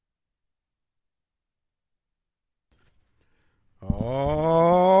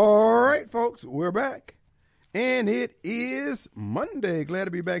All right, folks, we're back. And it is Monday. Glad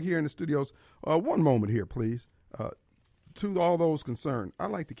to be back here in the studios. One moment here, please. To all those concerned, I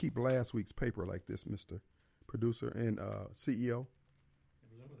like to keep last week's paper like this, Mr. Producer and CEO.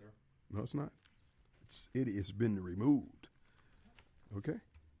 It was over there. No, it's not. It has been removed. Okay?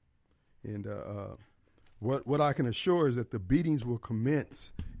 And what I can assure is that the beatings will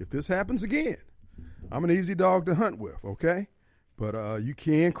commence. If this happens again, I'm an easy dog to hunt with, okay? But you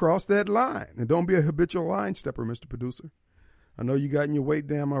can cross that line. And don't be a habitual line stepper, Mr. Producer. I know you gotten your weight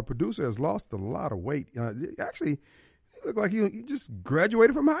down. Our producer has lost a lot of weight. Actually, he looked like he just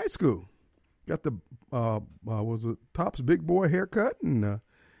graduated from high school. Got the, Top's big boy haircut, and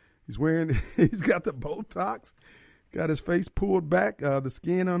he's got the Botox. Got his face pulled back. The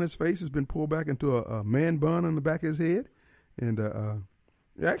skin on his face has been pulled back into a man bun on the back of his head. And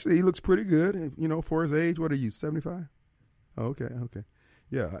actually, he looks pretty good, for his age. What are you, 75? Oh, okay.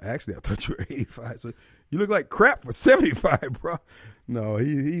 Yeah, actually, I thought you were 85. So you look like crap for 75, bro. No,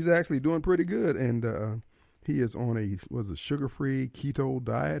 he's actually doing pretty good. And he is on a sugar-free keto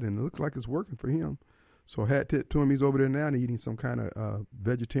diet, and it looks like it's working for him. So hat tip to him. He's over there now and eating some kind of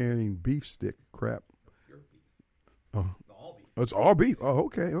vegetarian beef stick crap. Oh, all beef. It's all beef. Oh,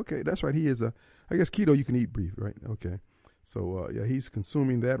 okay. That's right. He is I guess keto, you can eat beef, right? Okay. So, he's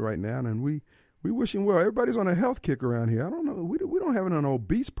consuming that right now, and we wish him well. Everybody's on a health kick around here. I don't know. We don't have an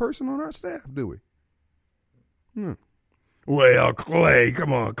obese person on our staff, do we? Well, Clay,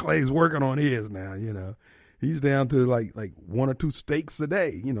 come on. Clay's working on his now, He's down to like 1 or 2 steaks a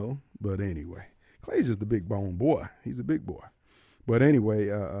day, But anyway, Clay's just a big bone boy. He's a big boy. But anyway,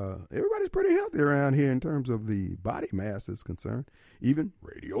 everybody's pretty healthy around here in terms of the body mass is concerned. Even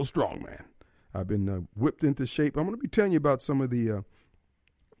Radio Strongman. I've been whipped into shape. I'm going to be telling you about some of the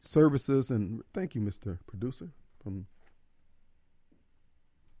services, and thank you, Mr. Producer.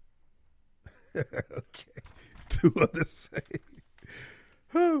 Okay. 2 others say.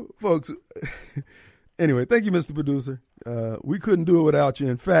 Oh, folks. Anyway, thank you, Mr. Producer. We couldn't do it without you.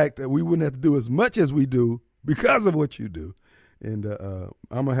 In fact, we wouldn't have to do as much as we do because of what you do. And I'm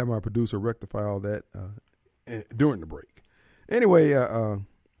going to have my producer rectify all that during the break. Anyway,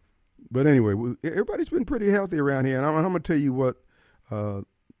 everybody's been pretty healthy around here. And I'm going to tell you what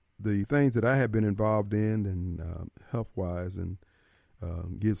the things that I have been involved in and health-wise, and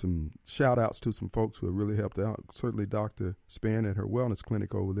give some shout-outs to some folks who have really helped out. Certainly Dr. Spann at her wellness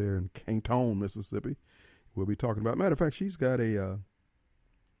clinic over there in Canton, Mississippi. We'll be talking about. Matter of fact, she's got a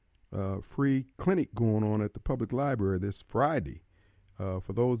free clinic going on at the public library this Friday.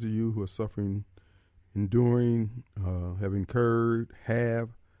 For those of you who are suffering, enduring, have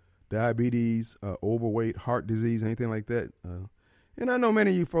diabetes, overweight, heart disease, anything like that. And I know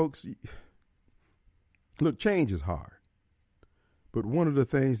many of you folks, look, change is hard. But one of the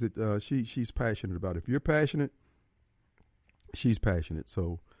things that she's passionate about, if you're passionate, she's passionate.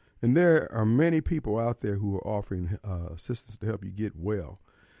 So, and there are many people out there who are offering assistance to help you get well.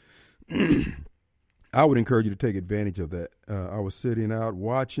 I would encourage you to take advantage of that. I was sitting out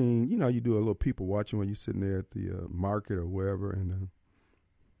watching, you do a little people watching when you're sitting there at the market or wherever. And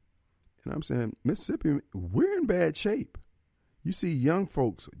I'm saying, Mississippi, we're in bad shape. You see young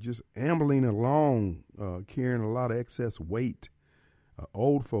folks just ambling along, carrying a lot of excess weight,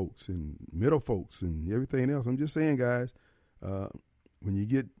 old folks and middle folks and everything else. I'm just saying, guys, when you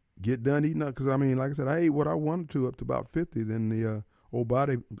get done eating up, because, like I said, I ate what I wanted to up to about 50, then the old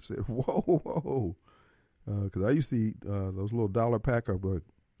body said, whoa. Because I used to eat those little $1 pack of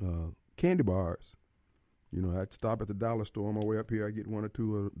candy bars. I'd stop at the dollar store on my way up here. I get $1 or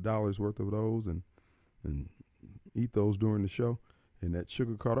 $2 worth of those and eat those during the show. And that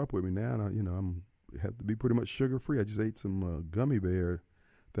sugar caught up with me now. And I'm have to be pretty much sugar free. I just ate some gummy bear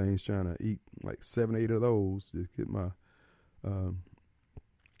things, trying to eat like 7, 8 of those to get my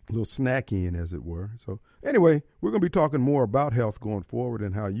little snack in, as it were. So anyway, we're going to be talking more about health going forward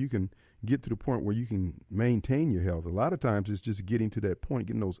and how you can get to the point where you can maintain your health. A lot of times it's just getting to that point,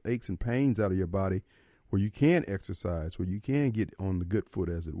 getting those aches and pains out of your body where you can exercise, where you can get on the good foot,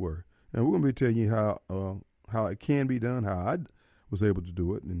 as it were. And we're going to be telling you how it can be done, how I was able to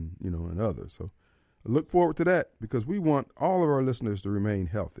do it, and and others. So I look forward to that, because we want all of our listeners to remain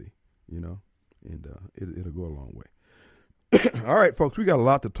healthy, and it'll go a long way. All right, folks, we got a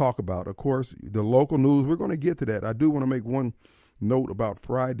lot to talk about. Of course, the local news, we're going to get to that. I do want to make one note about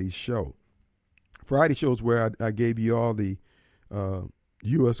Friday's show. Friday show is where I gave you all the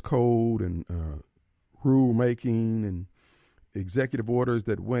U.S. code and rule making and executive orders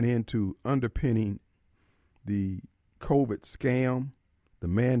that went into underpinning the COVID scam, the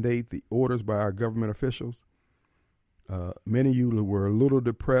mandate, the orders by our government officials. Many of you were a little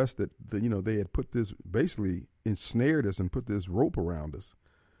depressed that they had put this, basically ensnared us and put this rope around us.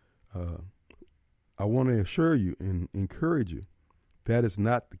 I want to assure you and encourage you that is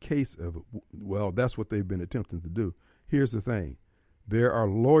not the case that's what they've been attempting to do. Here's the thing. There are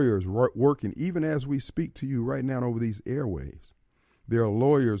lawyers working, even as we speak to you right now over these airwaves. There are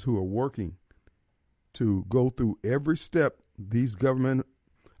lawyers who are working to go through every step. These government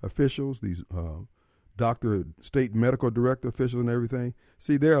officials, these state medical director officials and everything.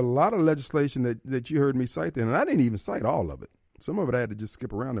 See, there are a lot of legislation that you heard me cite there, and I didn't even cite all of it. Some of it I had to just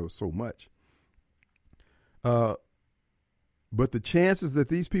skip around. There was so much. But the chances that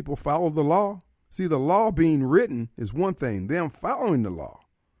these people follow the law, see, the law being written is one thing. Them following the law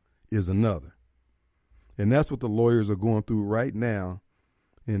is another. And that's what the lawyers are going through right now.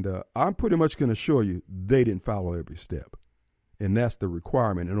 And I'm pretty much going to assure you they didn't follow every step. And that's the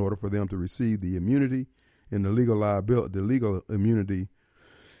requirement in order for them to receive the immunity and the legal liability, the legal immunity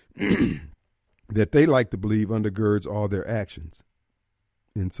that they like to believe undergirds all their actions.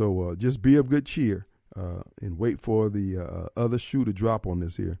 And so just be of good cheer and wait for the other shoe to drop on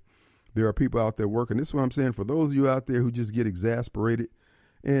this here. There are people out there working. This is what I'm saying. For those of you out there who just get exasperated,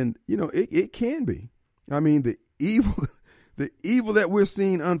 and, it can be. I mean, the evil that we're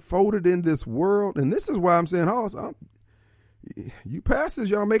seeing unfolded in this world, and this is why I'm saying, you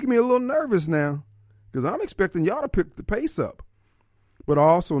pastors, y'all making me a little nervous now, because I'm expecting y'all to pick the pace up. But I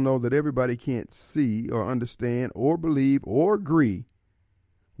also know that everybody can't see or understand or believe or agree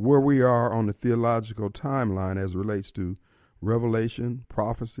where we are on the theological timeline as it relates to revelation,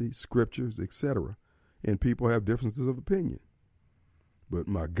 prophecy, scriptures, etc. And people have differences of opinion. But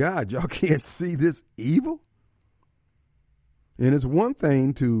my God, y'all can't see this evil? And it's one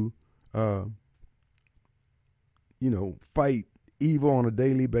thing to, fight evil on a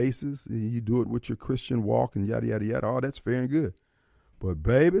daily basis. You do it with your Christian walk and yada, yada, yada. All that's fair and good. But,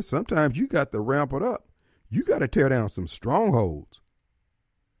 baby, sometimes you got to ramp it up. You got to tear down some strongholds.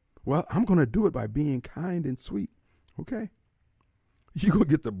 Well, I'm going to do it by being kind and sweet. Okay. You're going to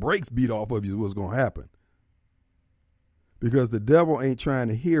get the brakes beat off of you is what's going to happen. Because the devil ain't trying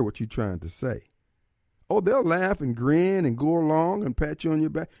to hear what you're trying to say. Oh, they'll laugh and grin and go along and pat you on your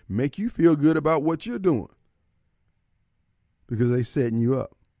back, make you feel good about what you're doing. Because they setting you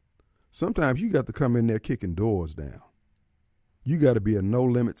up. Sometimes you got to come in there kicking doors down. You got to be a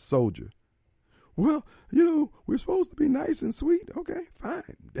no-limit soldier. Well, we're supposed to be nice and sweet. Okay,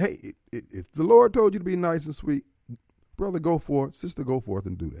 fine. Hey, if the Lord told you to be nice and sweet, brother, go forth. Sister, go forth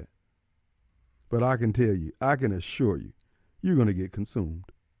and do that. But I can tell you, I can assure you, you're going to get consumed.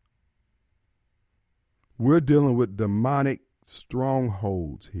 We're dealing with demonic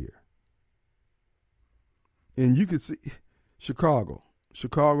strongholds here. And you can see Chicago.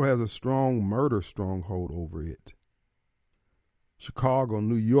 Chicago has a strong murder stronghold over it. Chicago,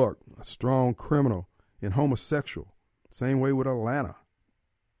 New York, a strong criminal and homosexual. Same way with Atlanta.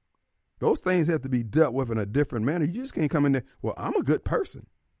 Those things have to be dealt with in a different manner. You just can't come in there, well, I'm a good person.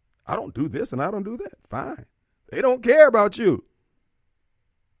 I don't do this and I don't do that. Fine. They don't care about you.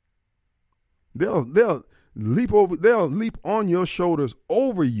 They'll leap on your shoulders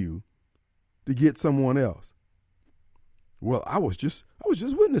over you to get someone else. Well, I was just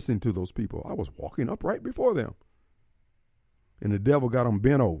witnessing to those people. I was walking up right before them. And the devil got them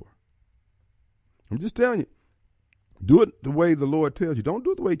bent over. I'm just telling you, do it the way the Lord tells you. Don't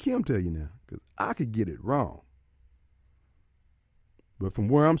do it the way Kim tell you now, because I could get it wrong. But from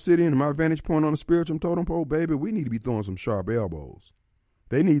where I'm sitting and my vantage point on the spiritual totem pole, baby, we need to be throwing some sharp elbows.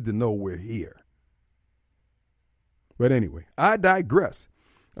 They need to know we're here. But anyway, I digress.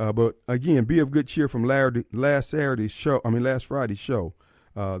 But again, be of good cheer from last Friday's show.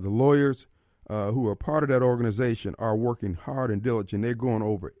 The lawyers who are part of that organization are working hard and diligent. They're going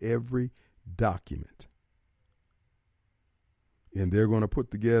over every document. And they're going to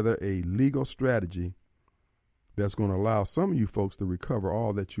put together a legal strategy that's going to allow some of you folks to recover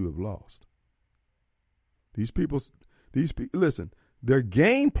all that you have lost. These people, listen, their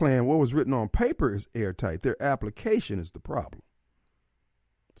game plan, what was written on paper, is airtight. Their application is the problem.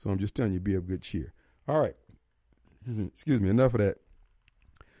 So I'm just telling you, be of good cheer. All right. Excuse me, enough of that.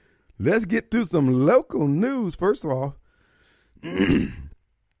 Let's get to some local news. First of all, the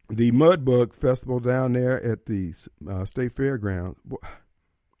MUDBUG Festival down there at the State Fairgrounds.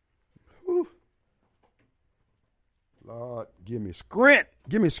 Whew. Lord, give me scrint.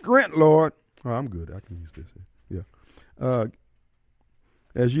 Give me scrint, Lord. Oh, I'm good. I can use this. Yeah.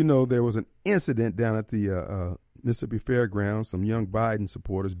 As you know, there was an incident down at the Mississippi Fairgrounds. Some young Biden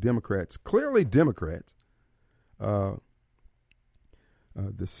supporters, Democrats, clearly Democrats,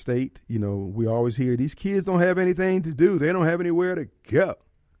 the state. You know, we always hear these kids don't have anything to do. They don't have anywhere to go.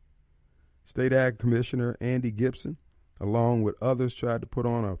 State Ag Commissioner Andy Gibson, along with others, tried to put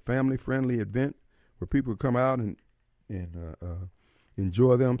on a family-friendly event where people could come out and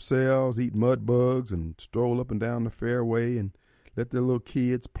enjoy themselves, eat mud bugs, and stroll up and down the fairway and let their little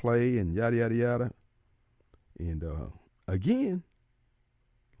kids play and yada, yada, yada. And again,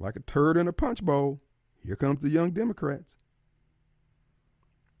 like a turd in a punch bowl, here comes the young Democrats.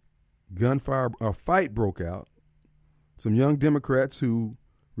 A fight broke out. Some young Democrats who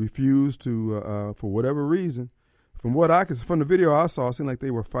refused to, for whatever reason, from the video I saw, it seemed like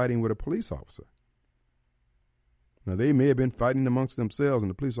they were fighting with a police officer. Now, they may have been fighting amongst themselves, and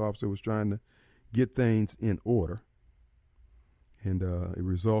the police officer was trying to get things in order. And it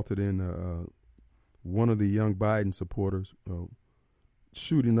resulted in one of the young Biden supporters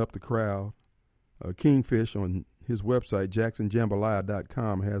shooting up the crowd. Kingfish on his website,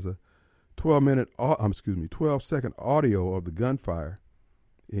 jacksonjambalaya.com, has a 12-second audio of the gunfire.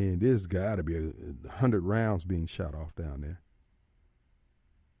 And there's got to be 100 rounds being shot off down there,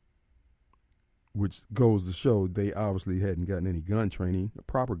 which goes to show they obviously hadn't gotten any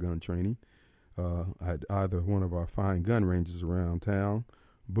proper gun training. At either one of our fine gun ranges around town,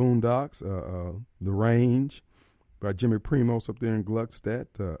 Boondocks, the Range, by Jimmy Primos up there in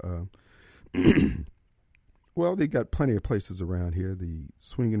Gluckstadt. Well, they got plenty of places around here. The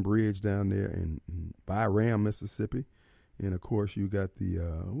Swinging Bridge down there in Byram, Mississippi. And, of course, you got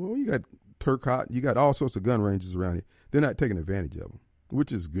you got Turcotte. You got all sorts of gun ranges around here. They're not taking advantage of them,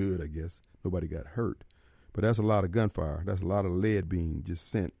 which is good, I guess. Nobody got hurt. But that's a lot of gunfire. That's a lot of lead being just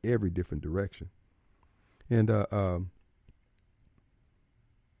sent every different direction. And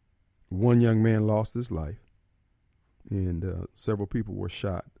one young man lost his life, and several people were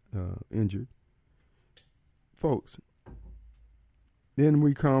shot, injured. Folks, then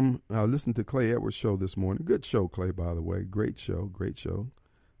we come, I listened to Clay Edwards' show this morning. Good show, Clay, by the way. Great show, great show.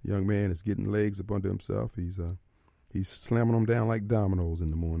 The young man is getting legs up under himself. He's slamming them down like dominoes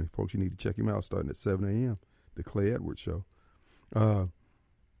in the morning. Folks, you need to check him out starting at 7 a.m., the Clay Edwards Show.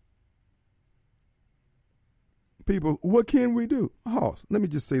 People, what can we do? Hoss, let me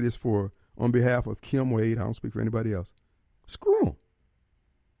just say this on behalf of Kim Wade. I don't speak for anybody else. Screw them.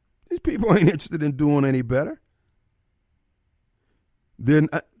 These people ain't interested in doing any better.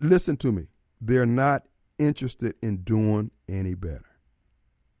 Listen to me. They're not interested in doing any better.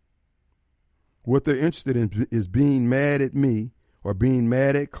 What they're interested in is being mad at me or being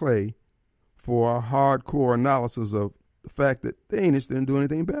mad at Clay for a hardcore analysis of the fact that they ain't interested in doing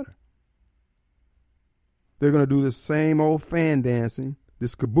anything better. They're going to do the same old fan dancing,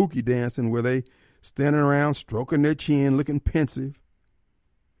 this kabuki dancing where they standing around stroking their chin, looking pensive,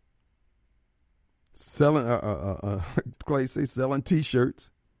 selling, Clay say, selling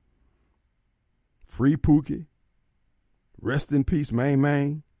T-shirts, free Pookie, rest in peace,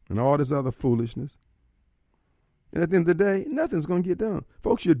 Mang, and all this other foolishness. And at the end of the day, nothing's going to get done.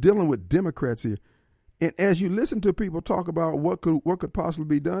 Folks, you're dealing with Democrats here. And as you listen to people talk about what could possibly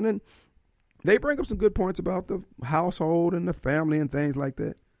be done, and they bring up some good points about the household and the family and things like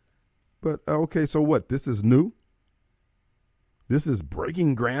that. But, okay, so what? This is new? This is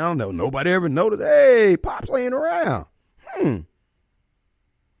breaking ground that nobody ever noticed? Hey, Pops ain't around.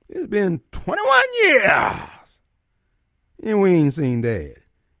 It's been 21 years, and we ain't seen Dad.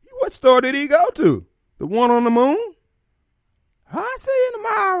 What store did he go to? The one on the moon? I'll see you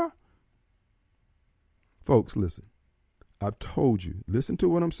tomorrow. Folks, listen. I've told you. Listen to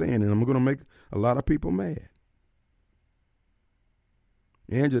what I'm saying, and I'm going to make a lot of people mad.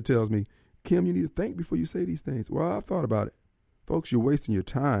 Angela tells me, Kim, you need to think before you say these things. Well, I've thought about it. Folks, you're wasting your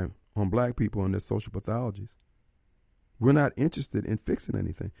time on black people and their social pathologies. We're not interested in fixing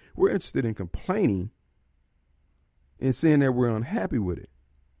anything. We're interested in complaining and saying that we're unhappy with it.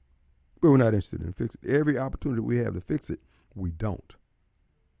 But we're not interested in fixing it. Every opportunity we have to fix it, we don't.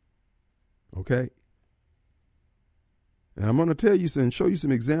 Okay? And I'm going to tell you and show you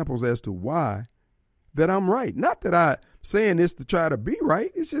some examples as to why that I'm right. Not that I'm saying this to try to be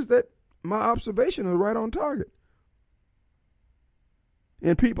right. It's just that my observation is right on target.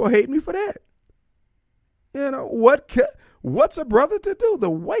 And people hate me for that. You know, what's a brother to do? The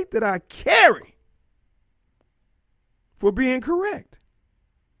weight that I carry for being correct.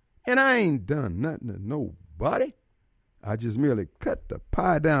 And I ain't done nothing to nobody. I just merely cut the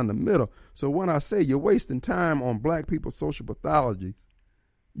pie down the middle. So when I say you're wasting time on black people's social pathology,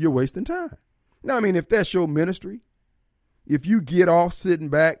 you're wasting time. Now, I mean, if that's your ministry, if you get off sitting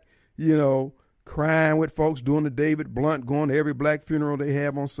back, you know, crying with folks, doing the David Blunt, going to every black funeral they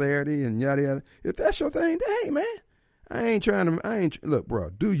have on Saturday and yada, yada. If that's your thing, hey, man, Look, bro,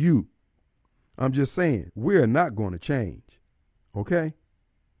 do you. I'm just saying, we're not going to change, okay?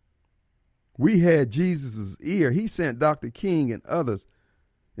 We had Jesus' ear. He sent Dr. King and others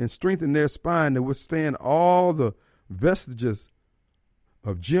and strengthened their spine to withstand all the vestiges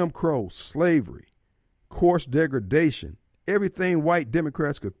of Jim Crow, slavery, coarse degradation, everything white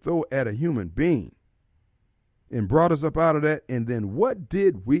Democrats could throw at a human being, and brought us up out of that. And then what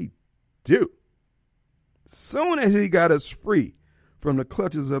did we do? Soon as he got us free from the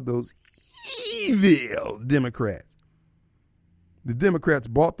clutches of those evil Democrats, the Democrats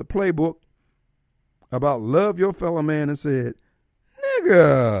bought the playbook about love your fellow man and said,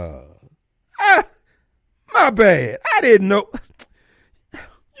 nigga, my bad. I didn't know.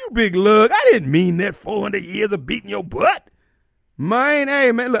 You big lug. I didn't mean that 400 years of beating your butt. Mine,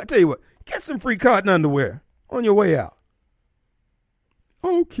 hey, man, look, I tell you what, get some free cotton underwear on your way out.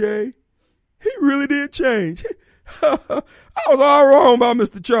 Okay. He really did change. I was all wrong about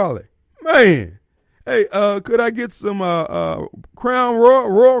Mr. Charlie. Man. Hey, could I get some crown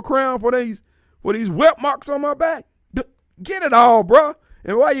royal crown for these welt marks on my back? Get it all, bro.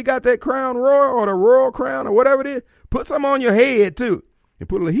 And while you got that crown royal or the royal crown or whatever it is, put some on your head too. And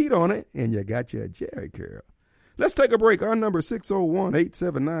put a little heat on it, and you got your Jerry curl. Let's take a break. Our number is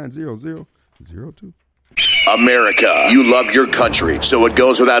 601-879-0002. America, you love your country, so it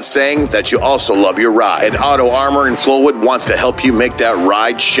goes without saying that you also love your ride. And Auto Armor in Flowood wants to help you make that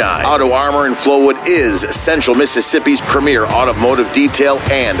ride shine. Auto Armor in Flowood is Central Mississippi's premier automotive detail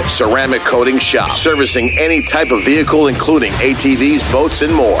and ceramic coating shop, servicing any type of vehicle, including ATVs, boats,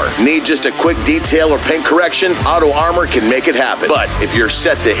 and more. Need just a quick detail or paint correction? Auto Armor can make it happen. But if you're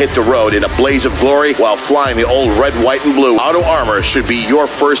set to hit the road in a blaze of glory while flying the old red, white, and blue, Auto Armor should be your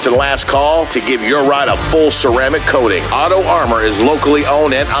first and last call to give your ride a full ceramic coating. Auto Armor is locally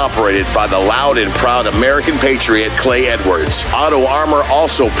owned and operated by the loud and proud American patriot Clay Edwards. Auto Armor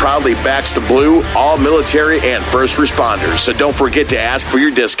also proudly backs the blue, all military and first responders. So don't forget to ask for your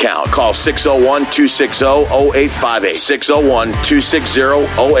discount. Call 601-260-0858.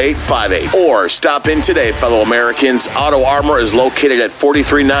 601-260-0858. Or stop in today, fellow Americans. Auto Armor is located at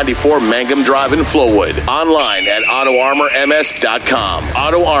 4394 Mangum Drive in Flowood. Online at AutoArmorMS.com.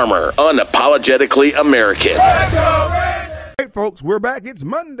 Auto Armor, unapologetically American. Hey, folks, we're back. It's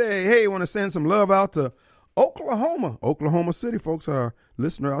Monday. Hey, want to send some love out to Oklahoma City, folks. Our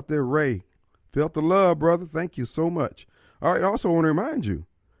listener out there, Ray, felt the love, brother. Thank you so much. All right, also want to remind you,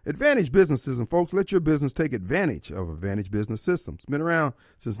 Advantage Business System, folks, let your business take advantage of Advantage Business Systems. It's been around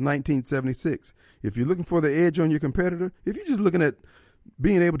since 1976. If you're looking for the edge on your competitor, if you're just looking at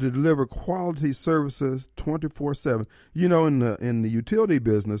being able to deliver quality services 24/7, you know, in the utility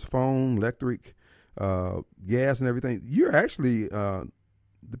business, phone, electric, gas and everything, you're actually, the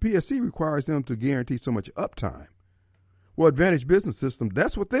PSC requires them to guarantee so much uptime. Well, Advantage Business System,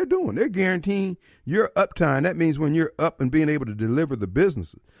 that's what they're doing. They're guaranteeing your uptime. That means when you're up and being able to deliver the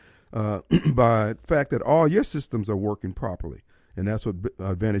business by the fact that all your systems are working properly. And that's what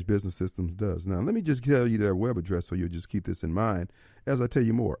Advantage Business Systems does. Now, let me just tell you their web address so you'll just keep this in mind as I tell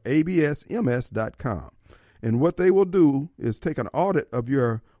you more. absms.com. And what they will do is take an audit of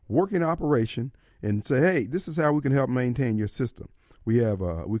your working operation and say, hey, this is how we can help maintain your system. We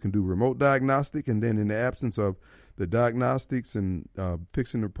can do remote diagnostic, and then in the absence of the diagnostics and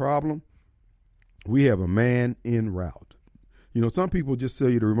fixing the problem, we have a man en route. You know, some people just sell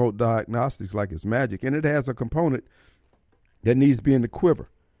you the remote diagnostics like it's magic, and it has a component that needs to be in the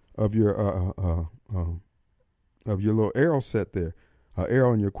quiver of your little arrow set there,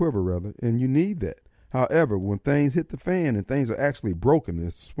 arrow in your quiver rather, and you need that. However, when things hit the fan and things are actually broken,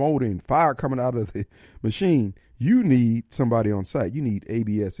 there's smoldering fire coming out of the machine, you need somebody on site. You need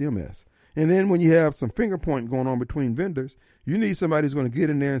ABSMS. And then when you have some finger pointing going on between vendors, you need somebody who's going to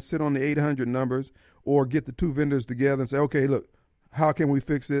get in there and sit on the 800 numbers or get the two vendors together and say, okay, look, how can we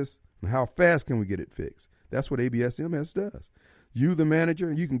fix this and how fast can we get it fixed? That's what ABSMS does. You, the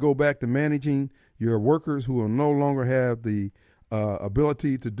manager, you can go back to managing your workers who will no longer have the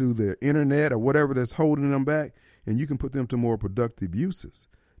ability to do their internet or whatever that's holding them back, and you can put them to more productive uses.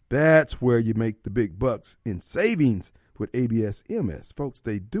 That's where you make the big bucks in savings with ABSMS. Folks,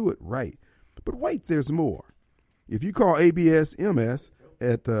 they do it right. But wait, there's more. If you call ABSMS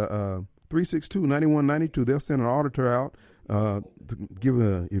at 362-9192, they'll send an auditor out to give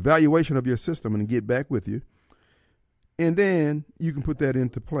an evaluation of your system and get back with you. And then you can put that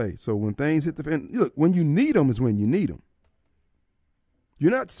into play. So when things hit the fan, look, when you need them is when you need them. You're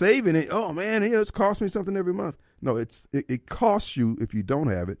not saving it. Oh, man, it's cost me something every month. No, it costs you if you don't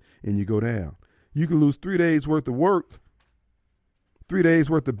have it and you go down. You can lose 3 days worth of work, 3 days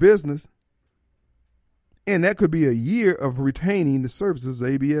worth of business, And that could be a year of retaining the services of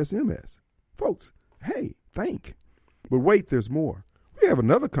ABS-MS. Folks, hey, think. But wait, there's more. We have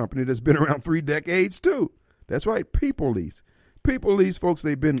another company that's been around 3 decades, too. That's right, People Lease. People Lease, folks,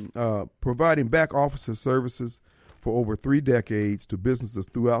 they've been providing back office services for over 3 decades to businesses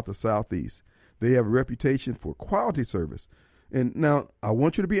throughout the Southeast. They have a reputation for quality service. And now, I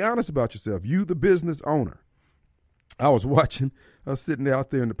want you to be honest about yourself. You, the business owner. I was sitting out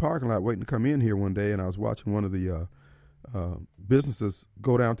there in the parking lot waiting to come in here one day, and I was watching one of the businesses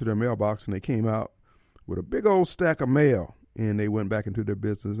go down to their mailbox, and they came out with a big old stack of mail, and they went back into their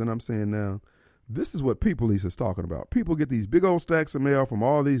business. And I'm saying now, this is what People Lease is talking about. People get these big old stacks of mail from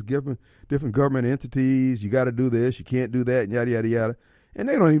all these different government entities. You got to do this, you can't do that, and yada, yada, yada. And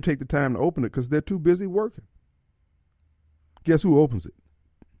they don't even take the time to open it because they're too busy working. Guess who opens it?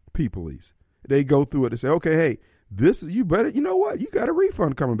 People Lease. They go through it and say, okay, hey, you know what? You got a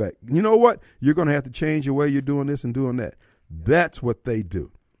refund coming back. You know what? You're going to have to change your way you're doing this and doing that. That's what they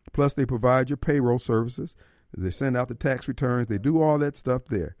do. Plus, they provide your payroll services. They send out the tax returns. They do all that stuff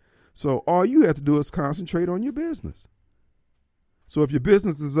there. So all you have to do is concentrate on your business. So if your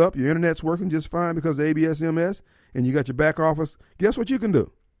business is up, your internet's working just fine because of ABS-MS, and you got your back office, guess what you can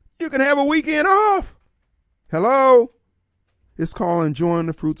do? You can have a weekend off. Hello? It's called enjoying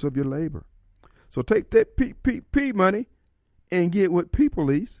the fruits of your labor. So take that PPP money and get with People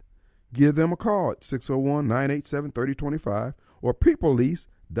Lease. Give them a call at 601-987-3025 or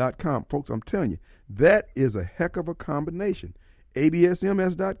peoplelease.com. Folks, I'm telling you, that is a heck of a combination.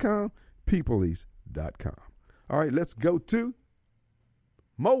 ABSMS.com, peoplelease.com. All right, let's go to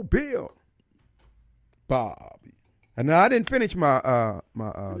Mobile. Bob. And now I didn't finish my rant. Hey,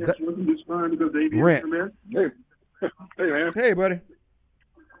 man. Hey, buddy.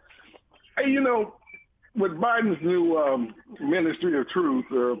 Hey, you know, with Biden's new Ministry of Truth,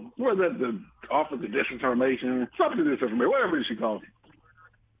 what is that, the Office of Disinformation, something disinformation, whatever you should call it.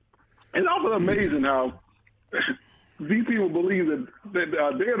 It's also amazing how these people believe that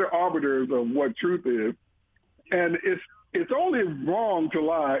they're the arbiters of what truth is, and it's only wrong to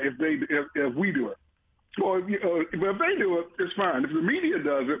lie if we do it. Well, but if they do it, it's fine. If the media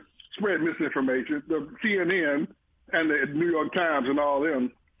does it, spread misinformation, the CNN and the New York Times and all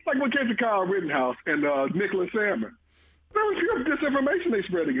them, like what case of Kyle Rittenhouse and Nicholas Salmon. There was pure disinformation they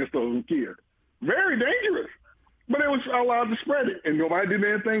spread against those kids. Very dangerous. But they was allowed to spread it, and nobody did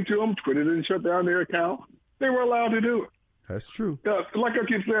anything to them. Twitter didn't shut down their account. They were allowed to do it. That's true. Like I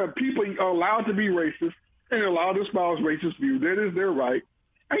keep saying, people are allowed to be racist and allowed to espouse racist views. That is their right.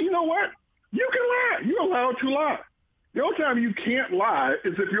 And you know what? You can lie. You're allowed to lie. The only time you can't lie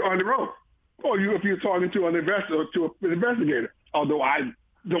is if you're under oath, or if you're talking to an investigator. Although I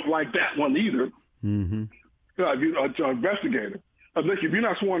don't like that one either. Mm-hmm. To an investigator. Unless if you're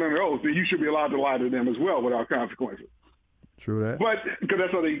not sworn under oath, then you should be allowed to lie to them as well without consequences. True that. But because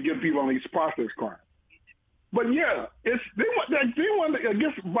that's how they get people on these process crimes. But yeah, I guess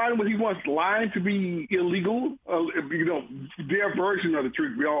Biden, he wants lying to be illegal. Their version of the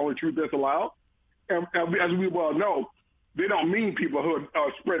truth be all the truth that's allowed. And as we well know, they don't mean people who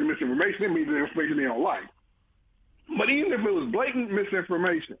are spreading misinformation. They mean the information they don't like. But even if it was blatant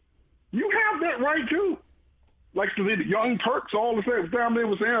misinformation, you have that right too. Like the Young Turks, all the same time they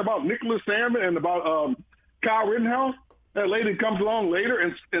were saying about Nicholas Salmon and about Kyle Rittenhouse. That lady comes along later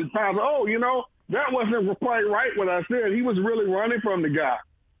and finds out, that wasn't quite right what I said. He was really running from the guy.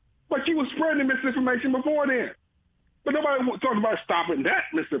 But she was spreading misinformation before then. But nobody talked about stopping that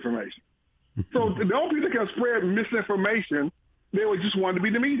misinformation. So the only people that can spread misinformation, they would just want to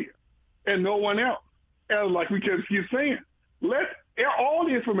be the media and no one else. And like we keep saying, let all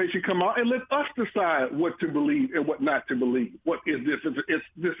the information come out and let us decide what to believe and what not to believe. What is this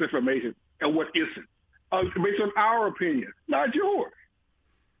information and what isn't? Based on our opinion, not yours.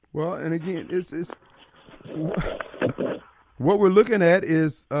 Well, and again, it's what we're looking at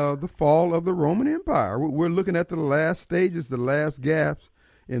is the fall of the Roman Empire. We're looking at the last stages, the last gaps,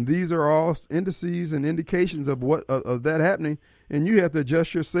 and these are all indices and indications of of that happening. And you have to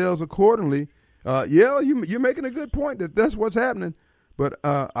adjust your sales accordingly. You're making a good point that that's what's happening. But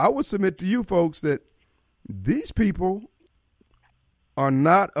I would submit to you folks that these people are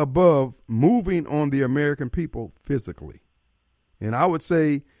not above moving on the American people physically. And I would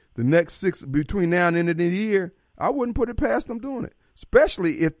say the next between now and the end of the year, I wouldn't put it past them doing it,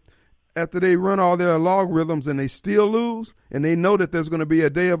 especially if after they run all their logarithms and they still lose and they know that there's going to be a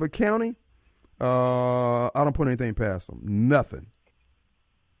day of accounting. I don't put anything past them. Nothing.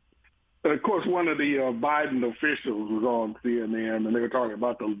 And of course, one of the Biden officials was on CNN, and they were talking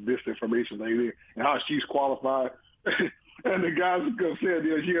about the disinformation lady and how she's qualified. And the guys said,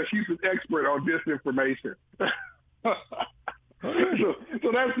 yeah, she's an expert on disinformation.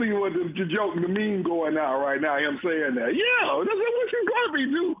 So that's the joke, the meme going out right now, him saying that. Yeah, that's what she's going to be,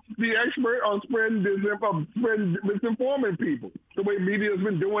 do. The expert on spreading misinforming people. The way media has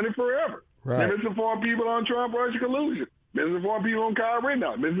been doing it forever. Right. They misinform people on Trump-Russia collusion. Misinform people on Kyle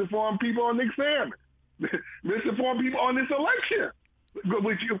Rittenhouse. Misinform people on Nick Salmon. Misinform people on this election. Because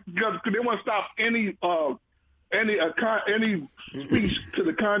they want to stop any speech to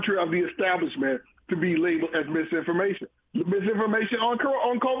the contrary of the establishment to be labeled as misinformation. Misinformation on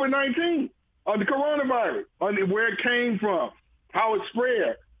COVID-19, on the coronavirus, on where it came from, how it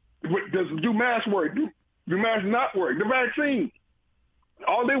spread, do masks work, do masks not work, the vaccine.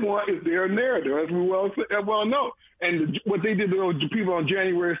 All they want is their narrative, as we well know. And what they did to those people on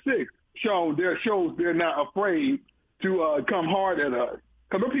January 6th shows they're not afraid to come hard at us.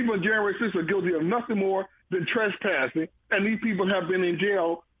 Because those people on January 6th are guilty of nothing more than trespassing, and these people have been in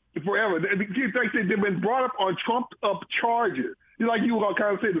jail forever. They've been brought up on trumped-up charges. Like you were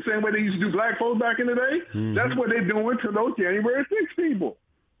kind of say, the same way they used to do black folks back in the day, that's what they're doing to those January 6th people.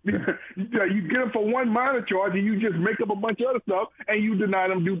 You get them for one minor charge, and you just make up a bunch of other stuff, and you deny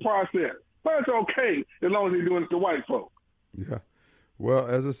them due process. But it's okay as long as they're doing it to white folks. Yeah. Well,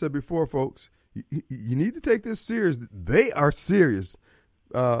 as I said before, folks, you need to take this serious. They are serious.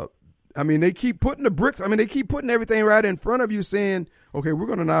 They keep putting the bricks. They keep putting everything right in front of you, saying, "Okay,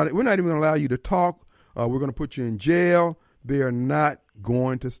 we're not even going to allow you to talk. We're going to put you in jail." They are not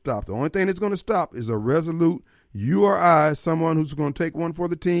going to stop. The only thing that's going to stop is a resolute you or I, someone who's going to take one for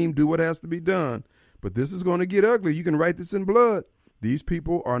the team, do what has to be done. But this is going to get ugly. You can write this in blood. These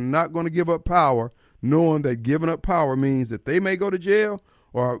people are not going to give up power, knowing that giving up power means that they may go to jail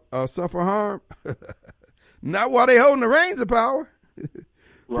or suffer harm. Not while they're holding the reins of power.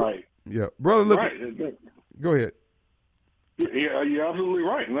 Right. Yeah. Brother, look. Right. Go ahead. Yeah, you're absolutely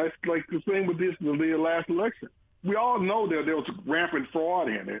right. And that's like the same with the last election. We all know that there was rampant fraud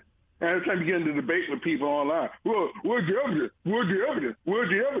in it. And every time you get into debate with people online, well, where's the evidence? Where's the evidence?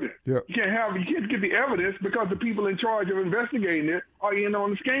 Where's the evidence? Yep. You can't get the evidence because the people in charge of investigating it are in on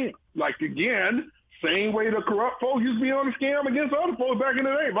the scam. Like, again, same way the corrupt folks used to be on the scam against other folks back in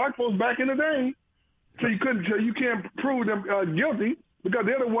the day, black folks back in the day. So you can't prove them guilty because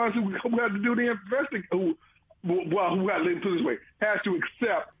they're the ones who had to do the investigation. Who got to put this way, has to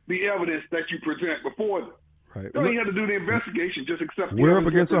accept the evidence that you present before them. Right. You don't even have to do the investigation. Just accept. We're up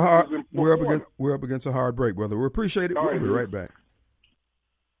against a hard. We're up against a hard break, brother. We appreciate it. We'll be right back.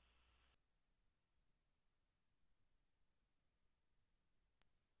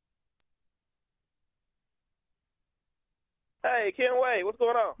 Hey, can't wait. What's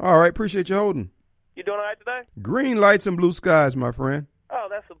going on? All right. Appreciate you holding. You doing all right today? Green lights and blue skies, my friend. Oh,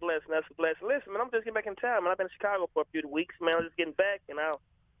 that's a blessing. That's a blessing. Listen, man, I'm just getting back in town, man. I've been in Chicago for a few weeks, man. I'm just getting back, and I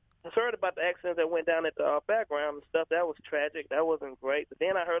heard about the accidents that went down at the background and stuff. That was tragic. That wasn't great. But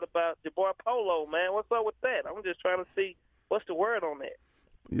then I heard about your boy Polo, man. What's up with that? I'm just trying to see what's the word on that.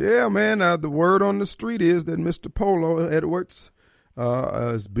 Yeah, man. The word on the street is that Mr. Polo Edwards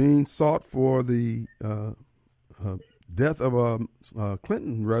is being sought for the death of a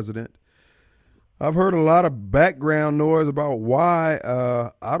Clinton resident. I've heard a lot of background noise about why.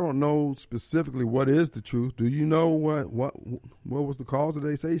 I don't know specifically what is the truth. Do you know what was the cause? Did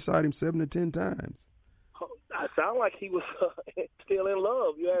they say he shot him 7 to 10 times? I sound like he was still in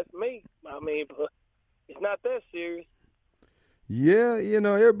love. You ask me. But it's not that serious. Yeah,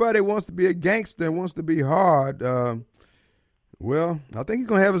 everybody wants to be a gangster and wants to be hard. Well, I think he's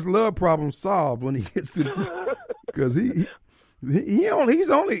gonna have his love problem solved when he gets to, because he's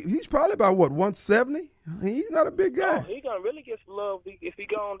probably about 170. He's not a big guy. Oh, he's gonna really get some love if he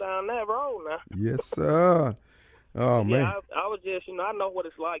going down that road now. Yes, sir. Oh man. Yeah, I was just, I know what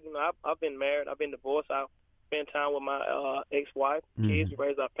it's like. I've been married. I've been divorced. I spend time with my ex-wife, kids. We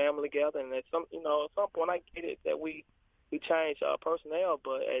raise our family together, and at some point, I get it that we change our personnel,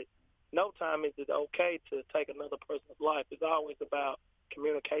 but at no time is it okay to take another person's life. It's always about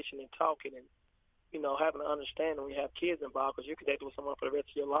communication and talking and, having an understanding when you have kids involved, because you're connected with someone for the rest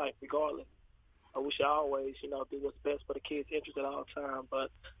of your life, regardless. We should always, do what's best for the kids' interest at all times.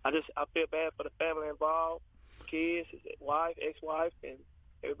 But I feel bad for the family involved, kids, his wife, ex-wife, and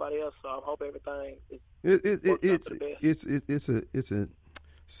everybody else. So I hope everything is it's a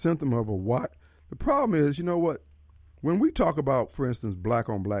symptom of a what. The problem is, you know what? When we talk about, for instance,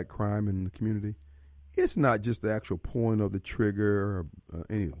 black-on-black crime in the community, it's not just the actual pulling of the trigger or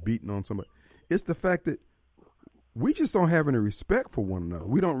any beating on somebody. It's the fact that we just don't have any respect for one another.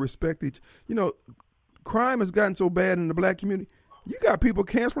 We don't respect crime has gotten so bad in the black community. You got people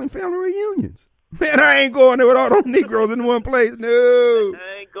canceling family reunions. Man, I ain't going there with all those Negroes in one place. No.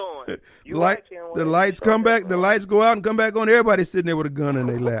 I ain't going. The lights come back. The lights go out and come back on. Everybody sitting there with a gun in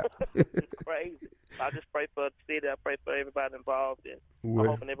their lap. It's crazy. I just pray for the city. I pray for everybody involved. And I'm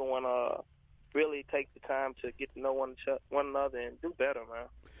hoping everyone really takes the time to get to know one another and do better, man.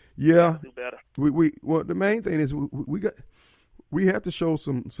 Yeah. Do better. Well, the main thing is we have to show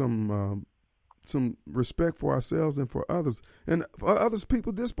some respect for ourselves and for others, and for others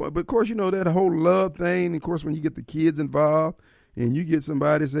people this point. But of course, that whole love thing. Of course, when you get the kids involved, and you get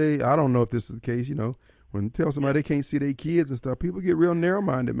somebody say, I don't know if this is the case. When you tell somebody they can't see their kids and stuff, people get real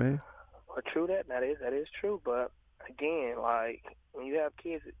narrow-minded, man. Well, true that is true. But again, like when you have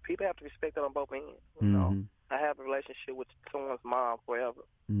kids, people have to respect that on both ends. You know, I have a relationship with someone's mom forever.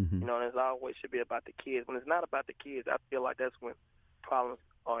 And it always should be about the kids. When it's not about the kids, I feel like that's when problems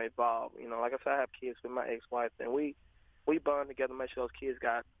are involved. Like I said, I have kids with my ex-wife, and we bond together, make sure those kids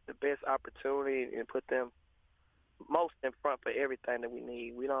got the best opportunity and put them most in front for everything that we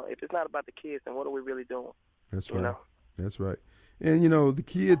need. If it's not about the kids, then what are we really doing? That's right. That's right. And the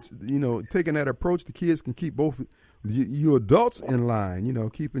kids, taking that approach, the kids can keep both you adults in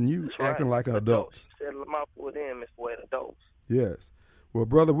line. Keeping you acting like adults. Set them out for them is for adults. Yes. Well,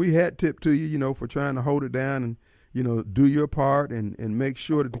 brother, we hat tip to you, for trying to hold it down and do your part and make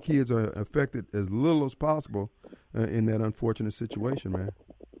sure that the kids are affected as little as possible in that unfortunate situation, man.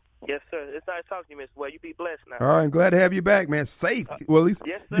 Yes, sir. It's nice talking to you, Mr. Well, you be blessed now. All right, I'm glad to have you back, man. Safe. Well, at least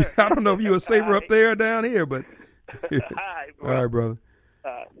yes, sir. I don't know if you were safer up there or down here, but all right, brother.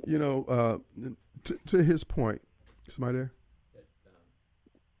 All right. To his point, somebody there?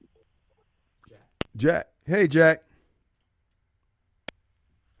 Jack. Hey, Jack.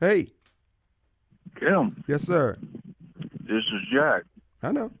 Hey. Kim. Yes, sir. This is Jack.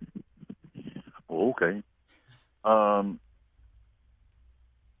 I know. Okay.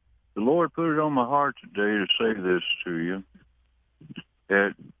 The Lord put it on my heart today to say this to you,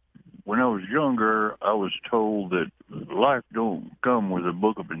 that when I was younger, I was told that life don't come with a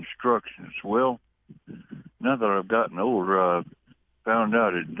book of instructions. Well, now that I've gotten older, I've found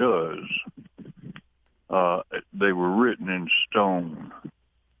out it does. They were written in stone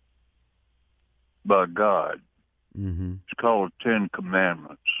by God. It's called 10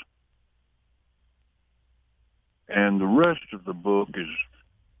 Commandments. And the rest of the book is,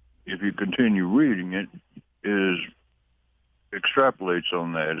 if you continue reading it, extrapolates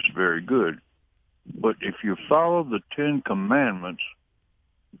on that. It's very good. But if you follow the 10 Commandments,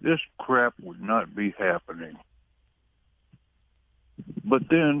 this crap would not be happening. But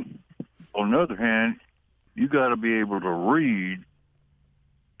then, on the other hand, you got to be able to read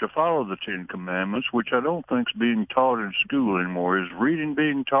to follow the 10 Commandments, which I don't think is being taught in school anymore. Is reading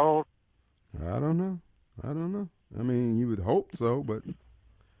being taught? I don't know. I mean, you would hope so, but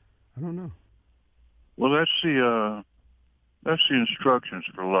I don't know. Well, that's the instructions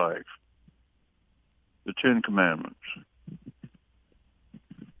for life. The 10 Commandments.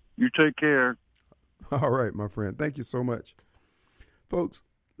 You take care. All right, my friend. Thank you so much. Folks,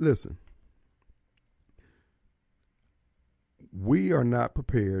 listen. We are not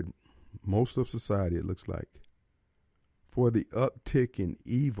prepared, most of society, it looks like, for the uptick in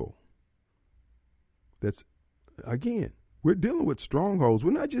evil. That's, again, we're dealing with strongholds.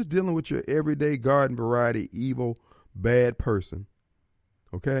 We're not just dealing with your everyday garden variety, evil, bad person.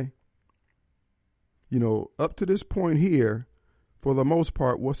 Okay? Up to this point here, for the most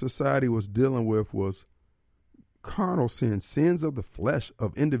part, what society was dealing with was carnal sins of the flesh,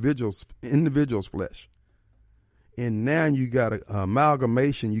 of individuals' flesh. And now you got an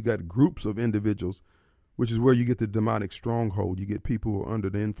amalgamation, you got groups of individuals, which is where you get the demonic stronghold. You get people who are under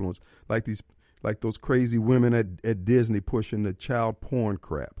the influence, like those crazy women at Disney pushing the child porn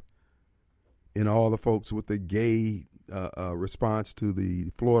crap, and all the folks with the gay response to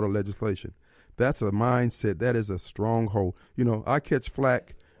the Florida legislation. That's a mindset. That is a stronghold. I catch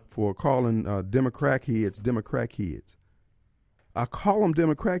flack for calling Democrat heads. I call them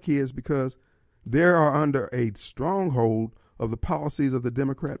Democrat heads because they are under a stronghold of the policies of the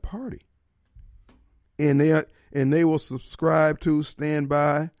Democrat Party. And they will subscribe to, stand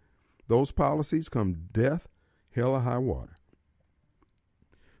by those policies come death, hell, or high water.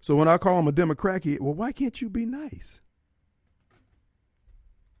 So when I call them a Democrat, well, why can't you be nice?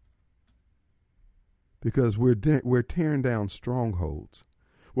 Because we're tearing down strongholds.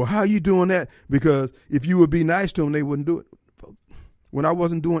 Well, how are you doing that? Because if you would be nice to them, they wouldn't do it. When I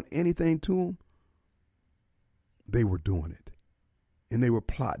wasn't doing anything to them, they were doing it. And they were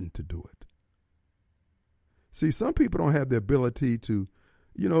plotting to do it. See, some people don't have the ability to,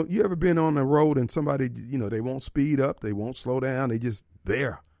 you ever been on the road and somebody, they won't speed up, they won't slow down, they just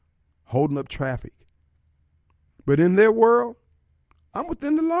there, holding up traffic. But in their world, I'm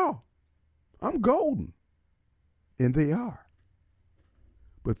within the law. I'm golden. And they are.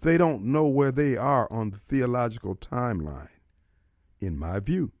 But they don't know where they are on the theological timeline, in my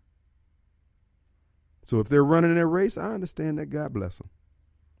view. So if they're running their race, I understand that, God bless them.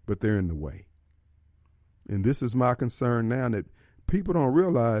 But they're in the way. And this is my concern now, that people don't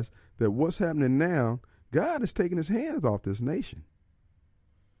realize that what's happening now, God is taking his hands off this nation.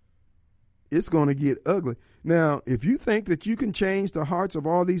 It's going to get ugly. Now, if you think that you can change the hearts of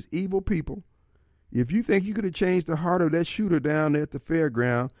all these evil people, if you think you could have changed the heart of that shooter down there at the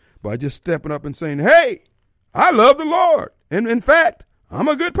fairground by just stepping up and saying, hey, I love the Lord, and in fact, I'm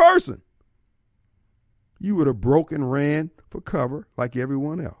a good person, you would have broke and ran for cover like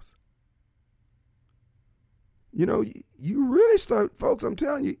everyone else. You know, you really start, folks, I'm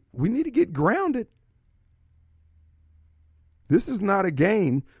telling you, we need to get grounded. This is not a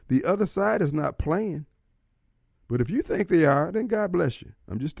game. The other side is not playing. But if you think they are, then God bless you.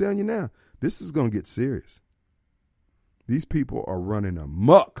 I'm just telling you now, this is going to get serious. These people are running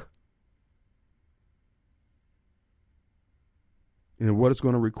amok. And what it's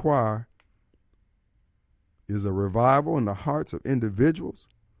going to require is a revival in the hearts of individuals.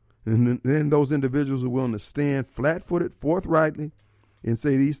 And then those individuals are willing to stand flat-footed, forthrightly, and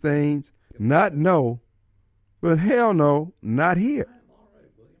say these things, not no, but hell no, not here.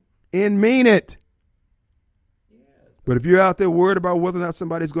 And mean it. But if you're out there worried about whether or not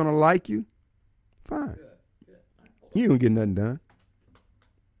somebody's going to like you, fine. You don't get nothing done.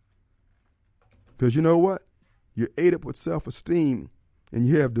 Because you know what? You're ate up with self-esteem, and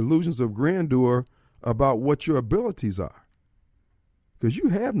you have delusions of grandeur about what your abilities are. Because you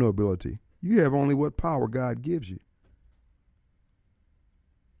have no ability. You have only what power God gives you.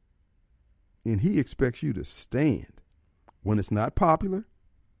 And he expects you to stand when it's not popular.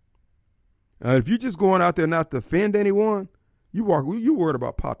 If you're just going out there not to offend anyone, you worried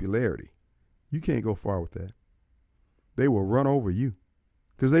about popularity. You can't go far with that. They will run over you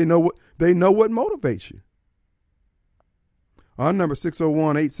because they know what motivates you. Our number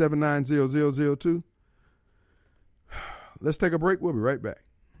 601-879-0002. Let's take a break. We'll be right back.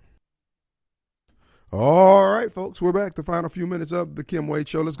 All right, folks, we're back. The final few minutes of the Kim Wade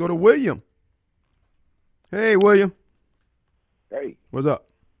Show. Let's go to William. Hey, William. Hey. What's up?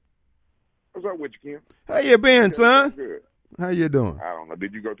 What's up with you, Kim? How you been, son? Good. How you doing? I don't know.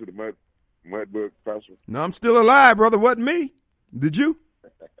 Did you go to the MUDBUGS festival? No, I'm still alive, brother. Wasn't me. Did you?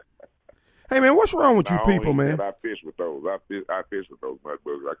 Hey, man, what's wrong with you people, man? I fish with those. I fish with those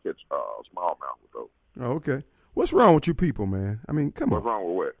MUDBUGS. I catch smallmouth with those. Oh, okay. What's wrong with you people, man? I mean, come on. What's wrong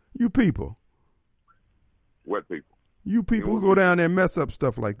with what? You people. What people? You people who go down there and mess up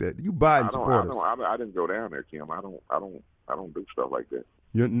stuff like that. You Biden supporters. I didn't go down there, Kim. I don't do stuff like that.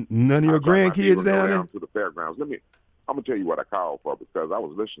 None of your grandkids down there? To the fairgrounds. I'm gonna tell you what I called for, because I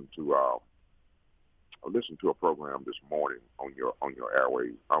was listening to a program this morning on your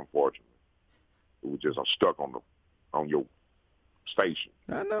airwaves. Unfortunately, it was just stuck on your station.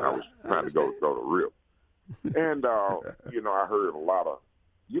 I know. I was trying to go to RIP. And, I heard a lot of,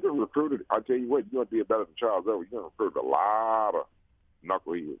 you done recruited, I tell you what, you're going to be better than Charles Edwards. You done recruited a lot of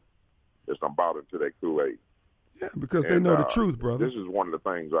knuckleheads that's bought into that Kool-Aid. Yeah, because they know the truth, brother. This is one of the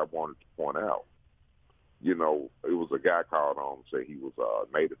things I wanted to point out. You know, it was a guy called on and said he was a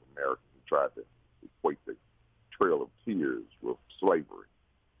Native American who tried to equate the Trail of Tears with slavery.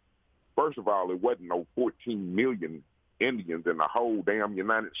 First of all, it wasn't no 14 million Indians in the whole damn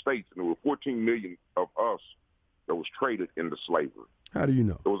United States, and there were 14 million of us that was traded into slavery. How do you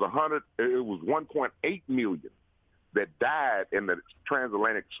know? It was 1.8 million that died in the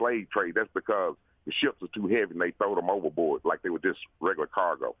transatlantic slave trade. That's because the ships were too heavy and they throw them overboard like they were just regular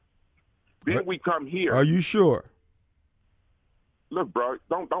cargo. Then we come here. Are you sure? Look, bro,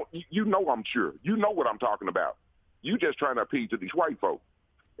 don't. You know I'm sure. You know what I'm talking about. You just trying to appeal to these white folks,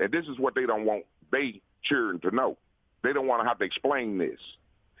 and this is what they don't want they children to know. They don't want to have to explain this.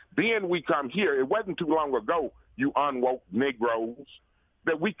 Then we come here. It wasn't too long ago, you unwoke Negroes,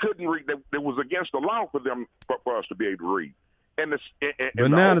 that we couldn't read. That it was against the law for them for us to be able to read. And but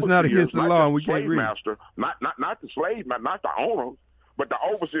now it's not against the law, and we can't read. Master, not the slave, not the owners, but the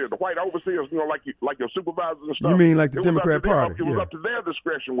overseers, the white overseers. Like your supervisors and stuff. You mean like the Democrat Party? It was up to their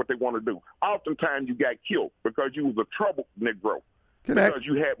discretion what they want to do. Oftentimes you got killed because you was a troubled Negro. Because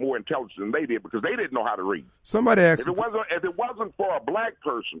you had more intelligence than they did, because they didn't know how to read. Somebody asked. If it wasn't for a black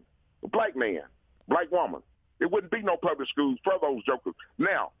person, a black man, black woman, it wouldn't be no public schools for those jokers.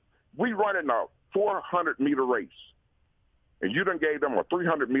 Now, we running a 400-meter race, and you done gave them a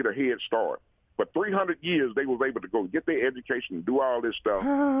 300-meter head start. For 300 years, they was able to go get their education and do all this stuff,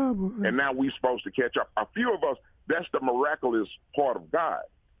 and now we supposed to catch up. A few of us, that's the miraculous part of God.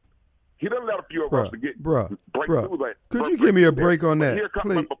 He doesn't let a few of us to get break through that. Could you give me a break on that,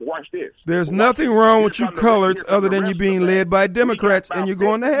 please? Watch this. There's nothing wrong with you coloreds other than you being led by Democrats and you're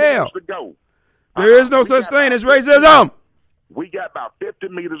going to hell. There is no such thing as racism. We got about 50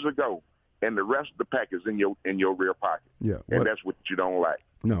 meters to go, and the rest of the pack is in your rear pocket. Yeah, and that's what you don't like.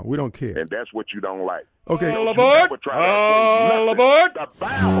 No, we don't care. And that's what you don't like. Okay. All aboard! All aboard! The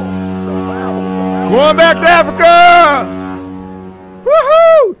Bible. Going back to Africa!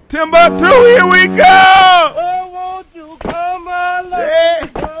 Woohoo! Timbuktu, here we go! Oh, won't you come along?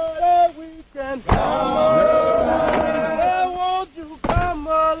 Yeah. We can come along. Oh, won't you come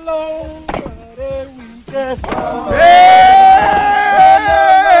along? We can come along.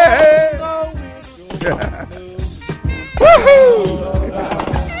 Yeah. Woohoo!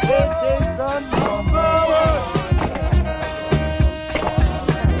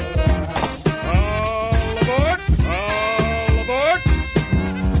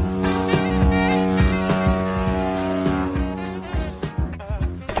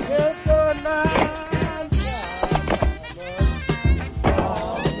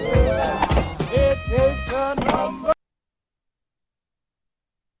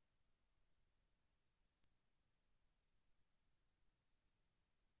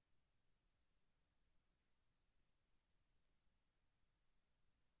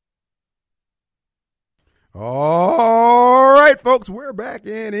 All right, folks, we're back,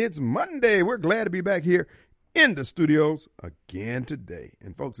 and it's Monday. We're glad to be back here in the studios again today.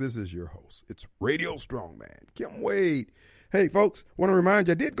 And, folks, this is your host. It's Radio Strongman, Kim Wade. Hey, folks, want to remind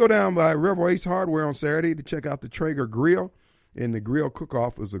you, I did go down by Rebel Ace Hardware on Saturday to check out the Traeger Grill, and the grill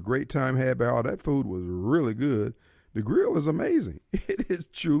cook-off was a great time had by all. That food was really good. The grill is amazing. It is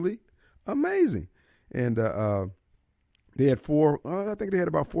truly amazing. And they had I think they had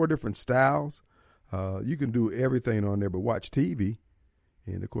about 4 different styles. You can do everything on there but watch TV.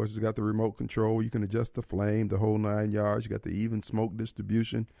 And, of course, it's got the remote control. You can adjust the flame, the whole 9 yards. You got the even smoke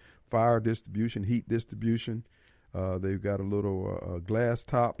distribution, fire distribution, heat distribution. They've got a little glass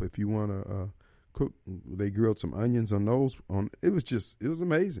top if you want to cook. They grilled some onions on those. It was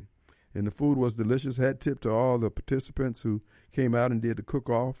amazing. And the food was delicious. Hat tip to all the participants who came out and did the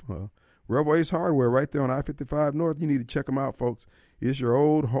cook-off. Rebel Ace Hardware right there on I-55 North. You need to check them out, folks. It's your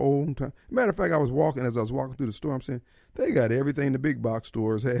old hometown. Matter of fact, as I was walking through the store, I'm saying, they got everything the big box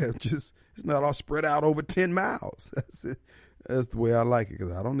stores have. Just, it's not all spread out over 10 miles. That's it. That's the way I like it,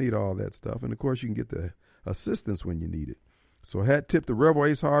 because I don't need all that stuff. And, of course, you can get the assistance when you need it. So hat tip to Rebel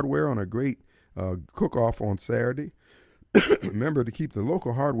Ace Hardware on a great cook-off on Saturday. Remember to keep the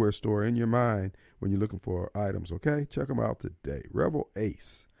local hardware store in your mind when you're looking for items, okay? Check them out today. Rebel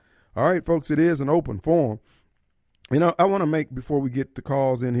Ace. All right, folks, it is an open forum. You know, I want to make, before we get the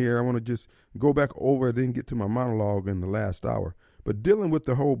calls in here, I want to just go back over, I didn't get to my monologue in the last hour, but dealing with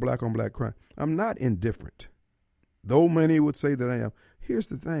the whole black-on-black crime, I'm not indifferent, though many would say that I am. Here's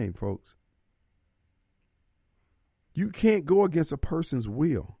the thing, folks. You can't go against a person's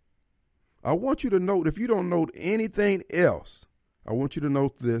will. I want you to note, if you don't note anything else, I want you to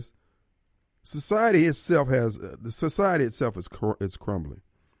note this. Society itself is crumbling.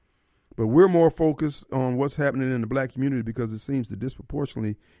 But we're more focused on what's happening in the black community because it seems to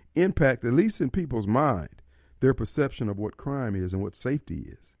disproportionately impact, at least in people's mind, their perception of what crime is and what safety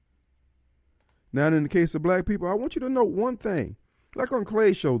is. Now, in the case of black people, I want you to note one thing. Like on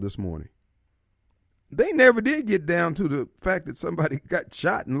Clay's show this morning, they never did get down to the fact that somebody got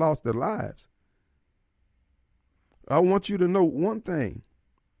shot and lost their lives. I want you to note one thing.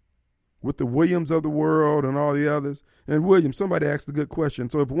 With the Williams of the world and all the others. And William, somebody asked a good question.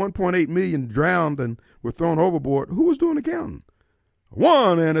 So if 1.8 million drowned and were thrown overboard, who was doing the counting?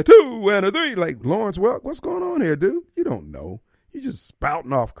 1 and a 2 and a 3. Like Lawrence Welk, what's going on here, dude? You don't know. You're just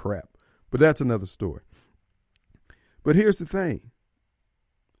spouting off crap. But that's another story. But here's the thing.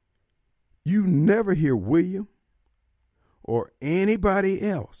 You never hear William or anybody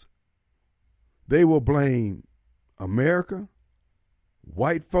else. They will blame America,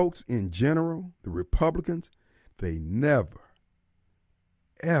 white folks in general, the Republicans. They never,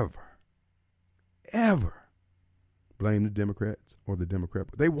 ever, ever blame the Democrats or the Democrat.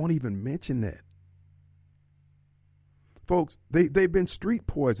 They won't even mention that. Folks, they've been street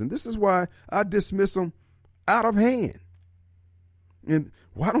poisoned. This is why I dismiss them out of hand. And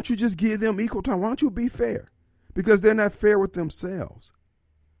why don't you just give them equal time? Why don't you be fair? Because they're not fair with themselves.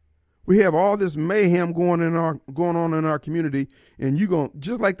 We have all this mayhem going on in our community, and you going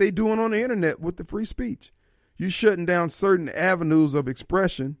just like they doing on the internet with the free speech. You shutting down certain avenues of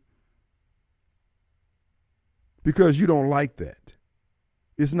expression because you don't like that.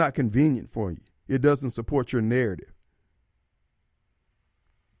 It's not convenient for you. It doesn't support your narrative.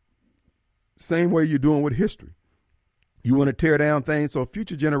 Same way you're doing with history. You want to tear down things so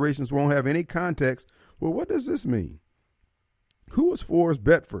future generations won't have any context. Well, what does this mean? Who was Forrest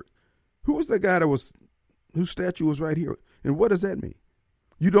Bedford? Who was the guy whose statue was right here? And what does that mean?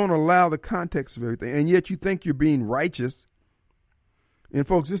 You don't allow the context of everything, and yet you think you're being righteous. And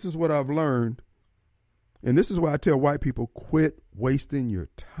folks, this is what I've learned. And this is why I tell white people, quit wasting your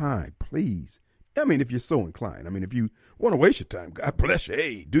time, please. I mean, if you're so inclined. I mean, if you want to waste your time, God bless you.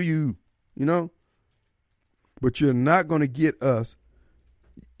 Hey, do you, you know? But you're not going to get us.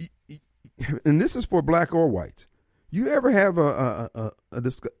 And this is for black or whites. You ever have the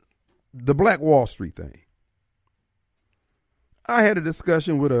Black Wall Street thing? I had a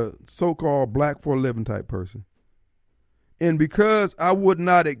discussion with a so-called black for a living type person. And because I would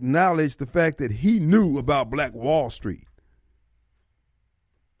not acknowledge the fact that he knew about Black Wall Street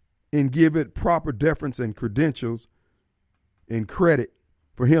and give it proper deference and credentials and credit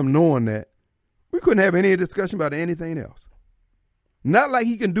for him knowing that, we couldn't have any discussion about anything else. Not like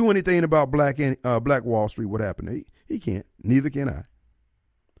he can do anything about Black Wall Street, what happened. He can't. Neither can I.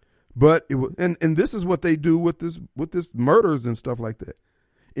 But it was, and this is what they do with this murders and stuff like that.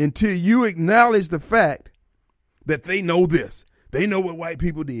 Until you acknowledge the fact that they know this, they know what white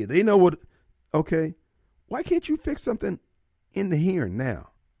people did, they know what. Okay, why can't you fix something in the here and now?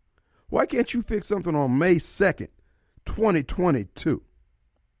 Why can't you fix something on May 2nd, 2022?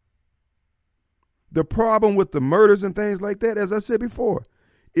 The problem with the murders and things like that, as I said before,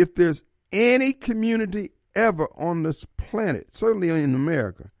 if there's any community ever on this planet, certainly in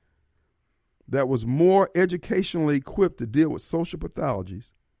America, that was more educationally equipped to deal with social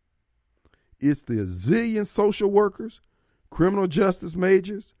pathologies, it's the zillion social workers, criminal justice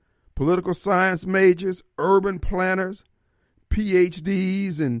majors, political science majors, urban planners,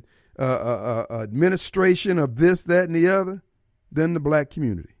 PhDs, and administration of this, that, and the other than the black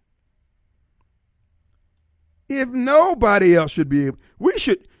community. If nobody else should be able, we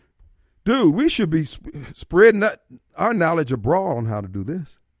should be spreading our knowledge abroad on how to do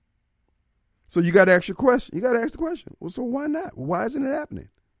this. So you got to ask your question. You got to ask the question. Well, so why not? Why isn't it happening?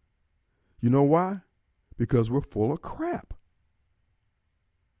 You know why? Because we're full of crap.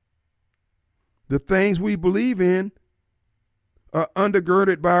 The things we believe in are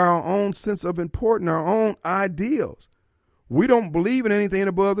undergirded by our own sense of importance, our own ideals. We don't believe in anything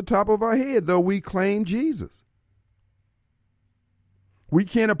above the top of our head, though we claim Jesus. We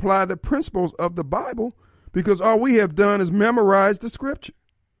can't apply the principles of the Bible because all we have done is memorize the scripture.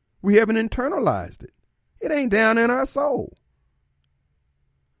 We haven't internalized it. It ain't down in our soul.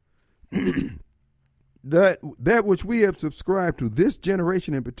 That which we have subscribed to, this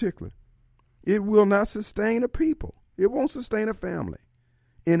generation in particular, it will not sustain a people. It won't sustain a family.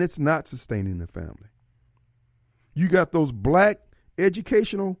 And it's not sustaining a family. You got those black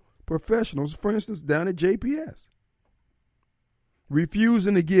educational professionals, for instance, down at JPS,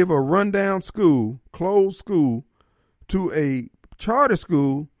 refusing to give a rundown school, closed school, to a charter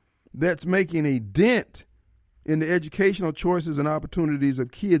school that's making a dent in the educational choices and opportunities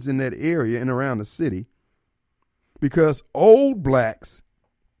of kids in that area and around the city because old blacks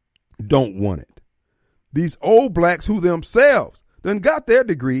don't want it. These old blacks who themselves done got their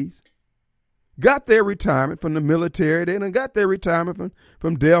degrees, got their retirement from the military, they done got their retirement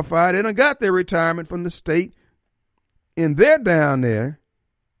from Delphi, they done got their retirement from the state, and they're down there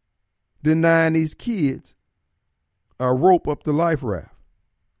denying these kids a rope up the life raft.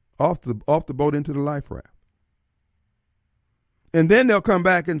 Off the boat into the life raft. And then they'll come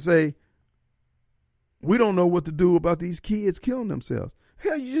back and say, we don't know what to do about these kids killing themselves.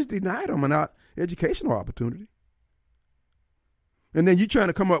 Hell, you just denied them an educational opportunity. And then you're trying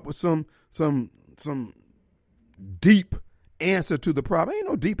to come up with some deep answer to the problem. Ain't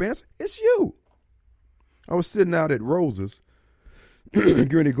no deep answer. It's you. I was sitting out at Rose's, getting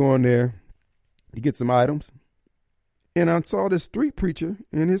to go in there to get some items. And I saw this street preacher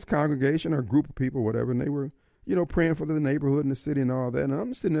in his congregation or a group of people, whatever, and they were, praying for the neighborhood and the city and all that. And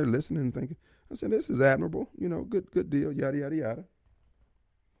I'm sitting there listening and thinking, I said, this is admirable, good deal, yada, yada, yada.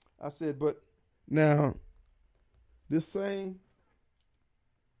 I said, but now this same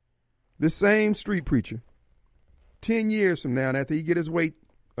street preacher, 10 years from now, after he get his weight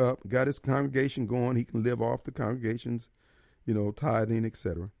up, got his congregation going, he can live off the congregation's, tithing,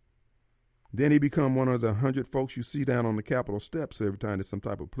 etc. Then he become one of the 100 folks you see down on the Capitol steps every time there's some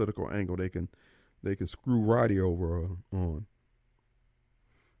type of political angle they can screw Roddy over on.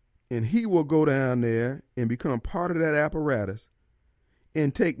 And he will go down there and become part of that apparatus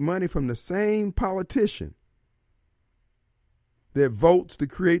and take money from the same politician that votes to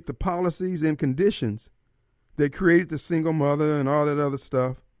create the policies and conditions that created the single mother and all that other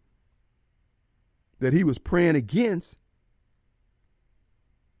stuff that he was praying against.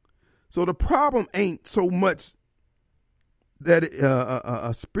 So the problem ain't so much that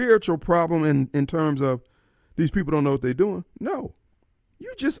a spiritual problem in terms of these people don't know what they're doing. No,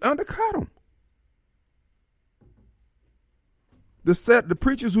 you just undercut them. The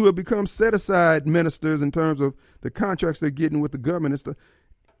preachers who have become set-aside ministers in terms of the contracts they're getting with the government and stuff,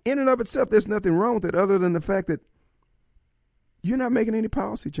 in and of itself, there's nothing wrong with it other than the fact that you're not making any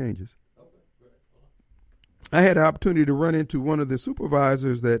policy changes. I had an opportunity to run into one of the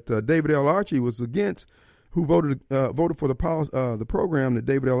supervisors that David L. Archie was against, who voted for the program that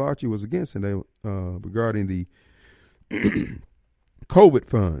David L. Archie was against, and they regarding the COVID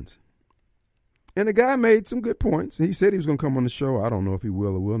funds. And the guy made some good points. He said he was going to come on the show. I don't know if he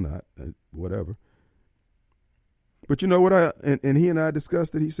will or will not, whatever. But you know what? And he and I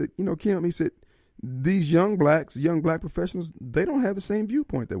discussed it. He said, Kim, he said, these young black professionals, they don't have the same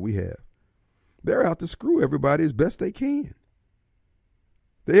viewpoint that we have. They're out to screw everybody as best they can.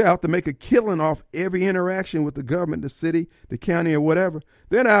 They're out to make a killing off every interaction with the government, the city, the county, or whatever.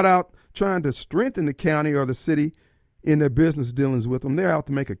 They're not out trying to strengthen the county or the city in their business dealings with them. They're out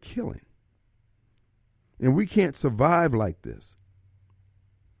to make a killing. And we can't survive like this.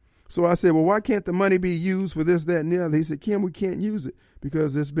 So I said, well, why can't the money be used for this, that, and the other? He said, Kim, we can't use it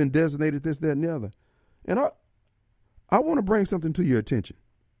because it's been designated this, that, and the other. And I want to bring something to your attention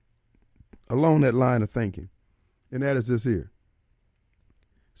along that line of thinking, and that is this here.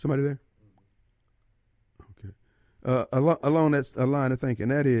 Somebody there? Okay. Along that line of thinking,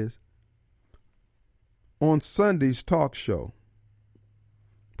 that is, on Sunday's talk show,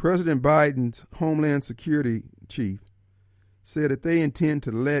 President Biden's Homeland Security chief said that they intend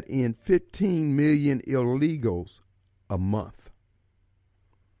to let in 15 million illegals a month.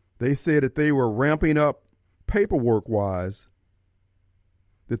 They said that they were ramping up paperwork-wise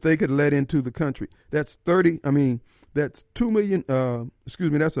that they could let into the country. That's 2 million,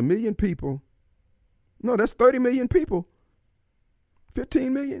 that's a million people. No, that's 30 million people.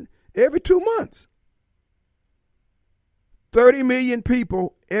 15 million every 2 months. 30 million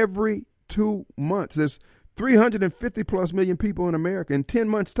people every 2 months. There's 350 plus million people in America. In 10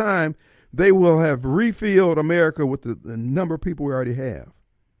 months' time, they will have refilled America with the number of people we already have.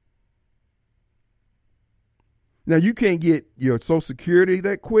 Now, you can't get your Social Security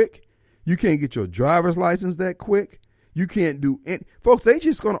that quick. You can't get your driver's license that quick. You can't do any. Folks, they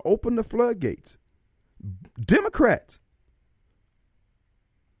just going to open the floodgates. Democrats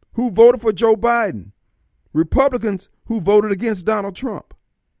who voted for Joe Biden, Republicans who voted against Donald Trump.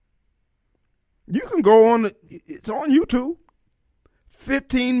 You can go on, it's on YouTube.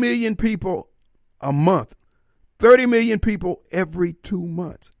 15 million people a month, 30 million people every 2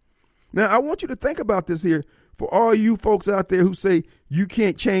 months. Now, I want you to think about this here for all you folks out there who say you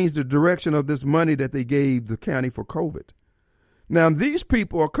can't change the direction of this money that they gave the county for COVID. Now, these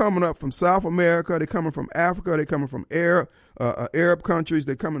people are coming up from South America. They're coming from Africa. They're coming from Arab countries.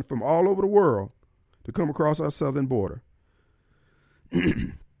 They're coming from all over the world to come across our southern border.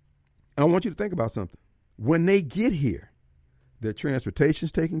 I want you to think about something. When they get here, their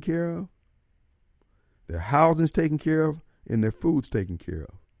transportation's taken care of, their housing's taken care of, and their food's taken care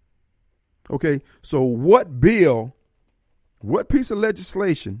of. Okay, so what piece of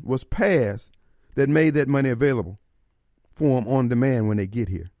legislation was passed that made that money available for them on demand when they get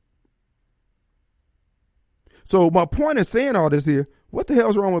here? So my point in saying all this here, what the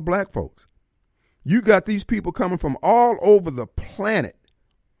hell's wrong with black folks? You got these people coming from all over the planet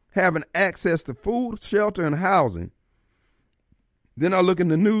having access to food, shelter, and housing. Then I look in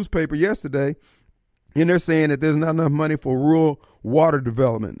the newspaper yesterday, and they're saying that there's not enough money for rural water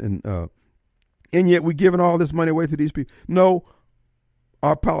development, and yet we're giving all this money away to these people. No,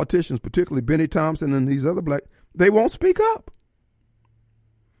 our politicians, particularly Benny Thompson and these other black, they won't speak up.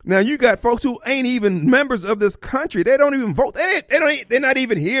 Now you got folks who ain't even members of this country. They don't even vote. They're not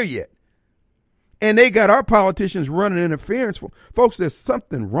even here yet. And they got our politicians running interference for folks. There's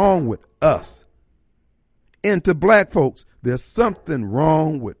something wrong with us. And to black folks, there's something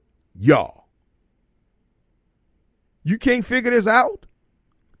wrong with y'all. You can't figure this out?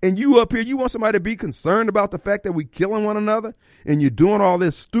 And you up here, you want somebody to be concerned about the fact that we killing one another and you're doing all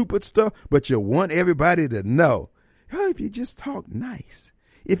this stupid stuff, but you want everybody to know, oh, if you just talk nice,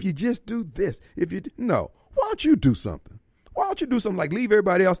 if you just do this, no, why don't you do something? Why don't you do something like leave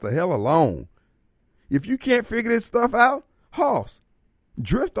everybody else the hell alone? If you can't figure this stuff out, Hoss,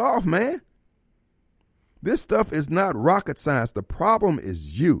 drift off, man. This stuff is not rocket science. The problem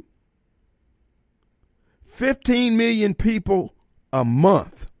is you. 15 million people a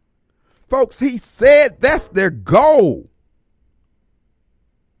month. Folks, he said that's their goal.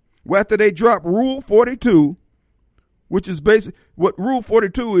 Well, after they drop Rule 42, which is basically what Rule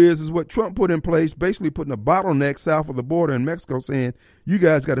 42 is what Trump put in place, basically putting a bottleneck south of the border in Mexico, saying you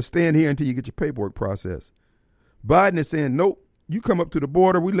guys got to stand here until you get your paperwork processed. Biden is saying, nope, you come up to the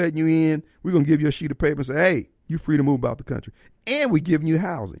border, we letting you in, we're going to give you a sheet of paper and say, hey, you're free to move about the country. And we giving you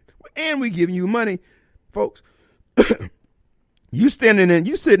housing. And we giving you money. Folks, you sitting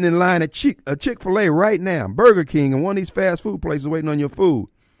in line at Chick-fil-A right now, Burger King, and one of these fast food places waiting on your food.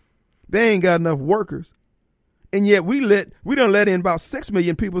 They ain't got enough workers. And yet we done let in about 6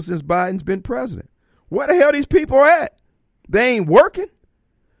 million people since Biden's been president. Where the hell these people at? They ain't working?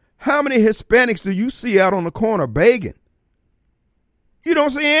 How many Hispanics do you see out on the corner begging? You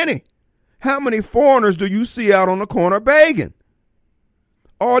don't see any. How many foreigners do you see out on the corner begging?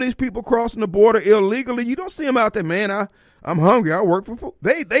 All these people crossing the border illegally, you don't see them out there, man, I'm hungry, I work for food.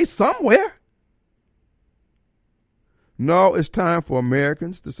 They somewhere. No, it's time for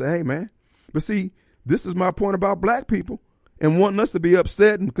Americans to say, hey, man. But see, this is my point about black people and wanting us to be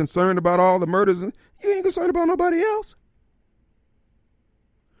upset and concerned about all the murders. You ain't concerned about nobody else.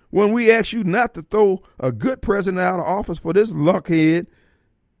 When we ask you not to throw a good president out of office for this lunkhead,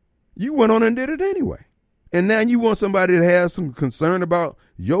 you went on and did it anyway. And now you want somebody to have some concern about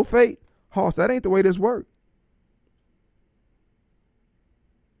your fate? Hoss, that ain't the way this works.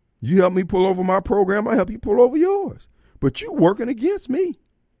 You help me pull over my program, I help you pull over yours. But you working against me.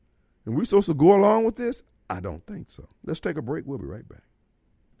 And we supposed to go along with this? I don't think so. Let's take a break. We'll be right back.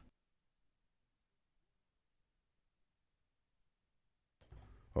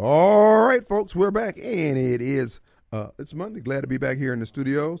 All right, folks, we're back. And it is, it's Monday. Glad to be back here in the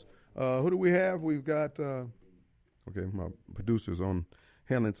studios. Who do we have? We've got, okay, my producer's on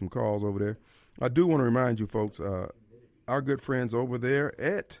handling some calls over there. I do want to remind you, folks, our good friends over there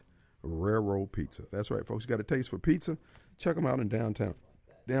at Railroad Pizza. That's right, folks. You got a taste for pizza? Check them out in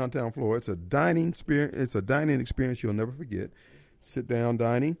downtown Florida. It's a dining experience you'll never forget. Sit down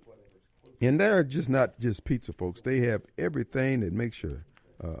dining. And they're just not just pizza, folks. They have everything that makes your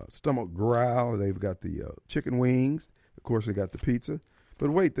stomach growl. They've got the chicken wings. Of course, they got the pizza. But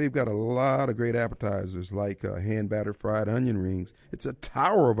wait, they've got a lot of great appetizers like hand-battered fried onion rings. It's a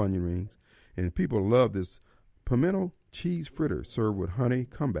tower of onion rings. And people love this pimento cheese fritter served with honey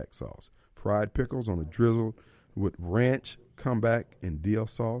comeback sauce. Fried pickles on a drizzle with ranch comeback and dill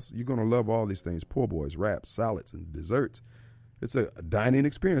sauce. You're going to love all these things. Po' boys, wraps, salads, and desserts. It's a dining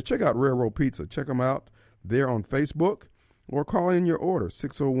experience. Check out Railroad Pizza. Check them out there on Facebook or call in your order,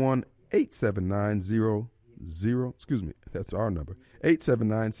 601-879-00. Excuse me, that's our number,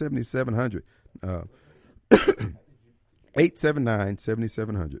 879-7700.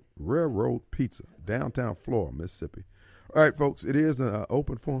 879-7700. Railroad Pizza, downtown Florida, Mississippi. All right, folks, it is an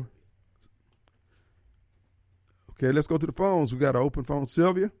open forum. Okay, let's go to the phones. We got an open phone.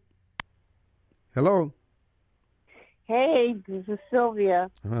 Sylvia? Hello? Hey, this is Sylvia.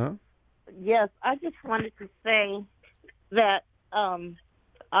 Uh-huh. Yes, I just wanted to say that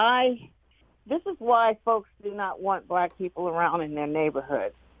this is why folks do not want black people around in their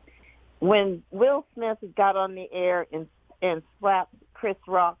neighborhood. When Will Smith got on the air and slapped Chris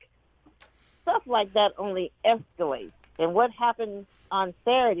Rock, stuff like that only escalates. And what happened on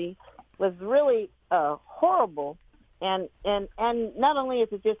Saturday was really horrible. And not only is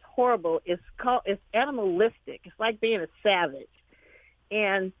it just horrible, it's animalistic. It's like being a savage.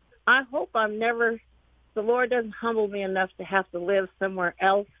 And I hope the Lord doesn't humble me enough to have to live somewhere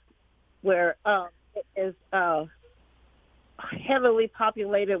else where it is heavily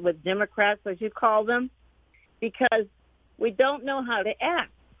populated with Democrats, as you call them, because we don't know how to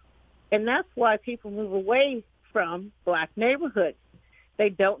act. And that's why people move away from black neighborhoods. They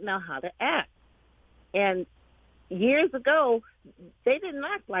don't know how to act. And years ago, they didn't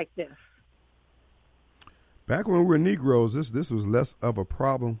act like this. Back when we were Negroes, this was less of a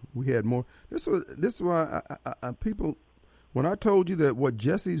problem. We had more. This is why people. When I told you that what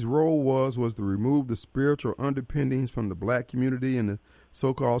Jesse's role was to remove the spiritual underpinnings from the black community and the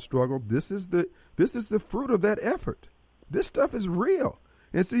so-called struggle, this is the fruit of that effort. This stuff is real.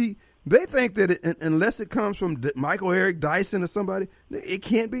 And see, they think that unless it comes from Michael Eric Dyson or somebody, it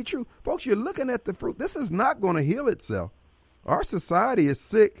can't be true. Folks, you're looking at the fruit. This is not going to heal itself. Our society is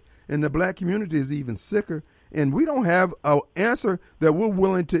sick, and the black community is even sicker, and we don't have an answer that we're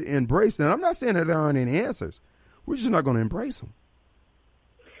willing to embrace. And I'm not saying that there aren't any answers. We're just not going to embrace them.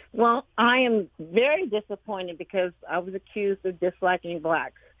 Well, I am very disappointed because I was accused of disliking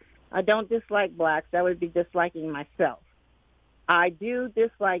blacks. I don't dislike blacks. That would be disliking myself. I do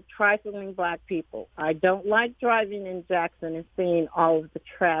dislike trifling black people. I don't like driving in Jackson and seeing all of the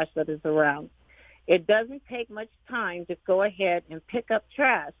trash that is around. It doesn't take much time to go ahead and pick up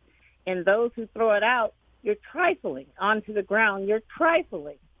trash. And those who throw it out, you're trifling. Onto the ground, you're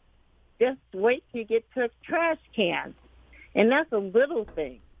trifling. Just wait till you get to a trash can. And that's a little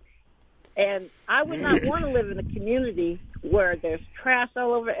thing. And I would not want to live in a community where there's trash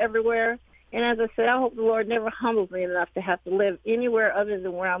all over everywhere. And as I said, I hope the Lord never humbles me enough to have to live anywhere other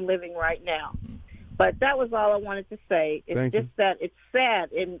than where I'm living right now. But that was all I wanted to say. It's just that it's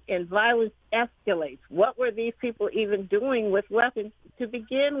sad and violence escalates. What were these people even doing with weapons to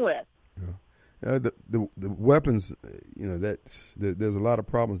begin with? The weapons, there's a lot of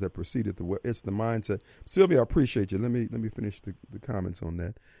problems that preceded it's the mindset. Sylvia, I appreciate you. Let me finish the comments on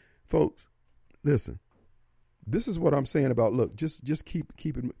that. Folks, listen, this is what I'm saying about, look, just keep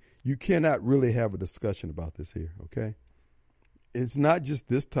it. You cannot really have a discussion about this here, okay? It's not just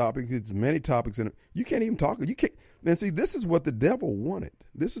this topic. It's many topics in it. You can't even talk. You can't. And see, this is what the devil wanted.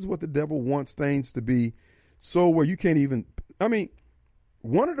 This is what the devil wants things to be so where you can't even, I mean,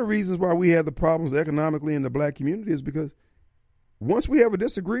 one of the reasons why we have the problems economically in the black community is because once we have a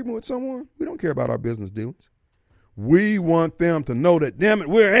disagreement with someone, we don't care about our business dealings. We want them to know that, damn it,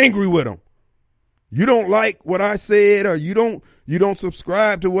 we're angry with them. You don't like what I said, or you don't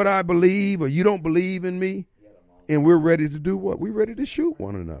subscribe to what I believe, or you don't believe in me. And we're ready to do what? We're ready to shoot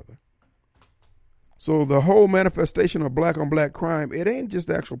one another. So the whole manifestation of black on black crime, it ain't just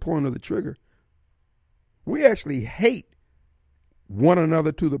the actual point of the trigger. We actually hate one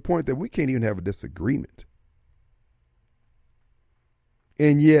another to the point that we can't even have a disagreement.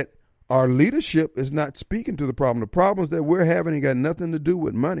 And yet our leadership is not speaking to the problem. The problems that we're having ain't got nothing to do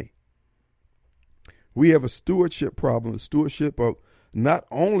with money. We have a stewardship problem, a stewardship of not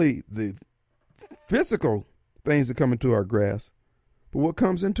only the physical things that come into our grasp, but what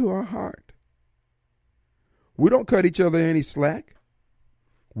comes into our heart. We don't cut each other any slack.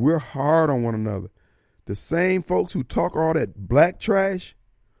 We're hard on one another. The same folks who talk all that black trash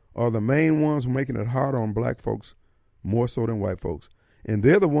are the main ones making it hard on black folks more so than white folks. And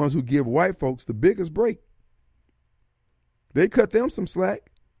they're the ones who give white folks the biggest break. They cut them some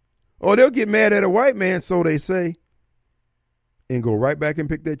slack. Or they'll get mad at a white man, so they say, and go right back and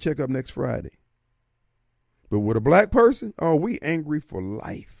pick that check up next Friday. But with a black person, we angry for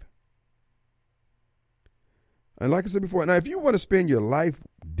life. And like I said before, now if you want to spend your life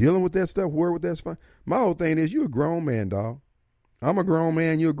dealing with that stuff, worry with that's fine. My whole thing is you're a grown man, dog. I'm a grown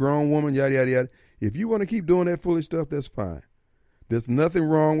man, you're a grown woman, yada, yada, yada. If you want to keep doing that foolish stuff, that's fine. There's nothing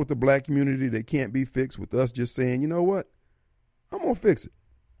wrong with the black community that can't be fixed with us just saying, you know what, I'm going to fix it.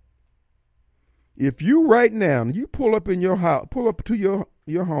 If you right now, you pull up in your house, pull up to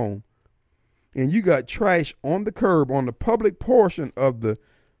your home, and you got trash on the curb on the public portion of the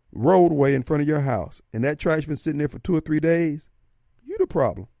roadway in front of your house, and that trash been sitting there for 2 or 3 days, you the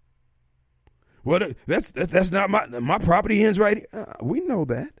problem. Well, that's not my property ends right here. We know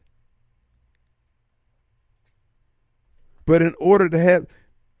that. But in order to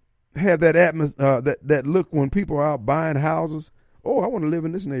have that atmosphere, that look when people are out buying houses, I want to live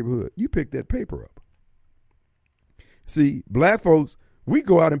in this neighborhood. You pick that paper up. See, black folks, we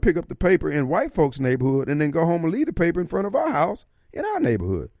go out and pick up the paper in white folks' neighborhood and then go home and leave the paper in front of our house in our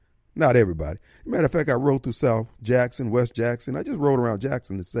neighborhood. Not everybody. Matter of fact, I rode through South Jackson, West Jackson. I just rode around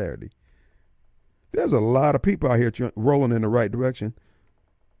Jackson this Saturday. There's a lot of people out here rolling in the right direction.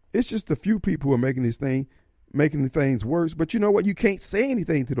 It's just a few people who are making the things worse. But you know what? You can't say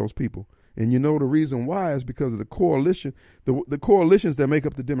anything to those people. And you know the reason why is because of the coalition, the coalitions that make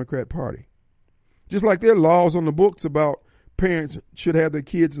up the Democrat Party. Just like there are laws on the books about parents should have their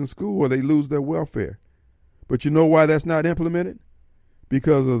kids in school or they lose their welfare. But you know why that's not implemented?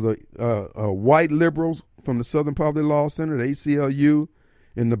 Because of the white liberals from the Southern Poverty Law Center, the ACLU,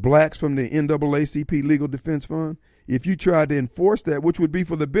 and the blacks from the NAACP Legal Defense Fund. If you tried to enforce that, which would be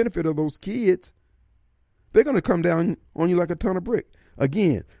for the benefit of those kids, they're going to come down on you like a ton of brick.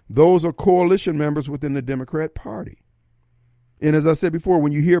 Again, those are coalition members within the Democrat Party. And as I said before,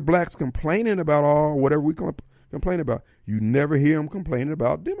 when you hear blacks complaining about whatever we complain about, you never hear them complaining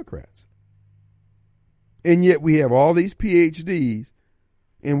about Democrats. And yet we have all these PhDs,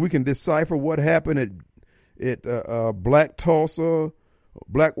 and we can decipher what happened at Black Tulsa,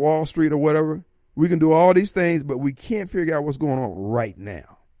 Black Wall Street or whatever. We can do all these things, but we can't figure out what's going on right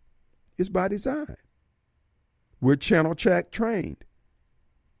now. It's by design. We're channel check trained.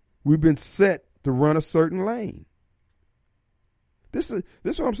 We've been set to run a certain lane. This is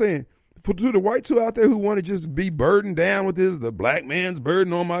what I'm saying. To the whites who out there who want to just be burdened down with the black man's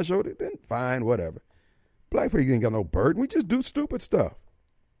burden on my shoulder, then fine, whatever. Black folk ain't got no burden. We just do stupid stuff.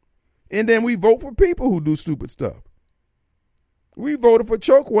 And then we vote for people who do stupid stuff. We voted for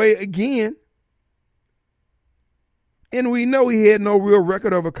Chokwe again. And we know he had no real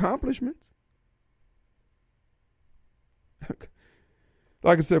record of accomplishments.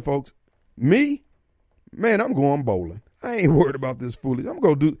 Like I said, folks, me, man, I'm going bowling. I ain't worried about this foolish. I'm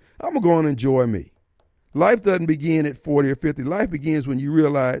gonna go and enjoy me. Life doesn't begin at 40 or 50. Life begins when you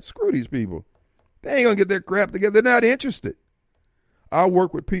realize, screw these people. They ain't gonna get their crap together. They're not interested. I'll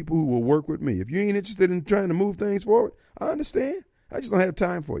work with people who will work with me. If you ain't interested in trying to move things forward, I understand. I just don't have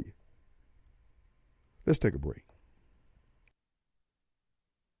time for you. Let's take a break.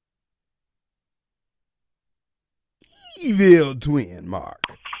 Evil twin, Mark.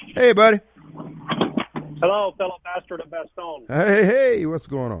 Hey, buddy. Hello, fellow pastor to Bastogne. Hey, what's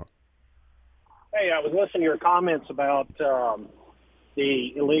going on? Hey, I was listening to your comments about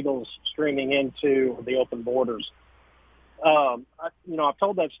the illegals streaming into the open borders. I've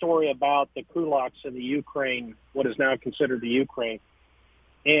told that story about the kulaks in the Ukraine, what is now considered the Ukraine.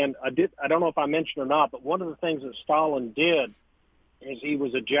 And I don't know if I mentioned or not, but one of the things that Stalin did is he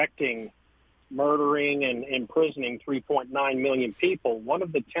was ejecting, murdering, and imprisoning 3.9 million people. One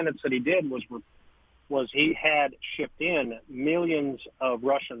of the tenets that he did was he had shipped in millions of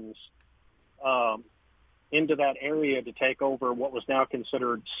Russians into that area to take over what was now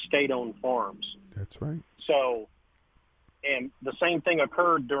considered state-owned farms. That's right. So, and the same thing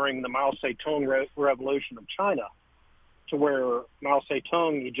occurred during the Mao Zedong revolution of China, to where Mao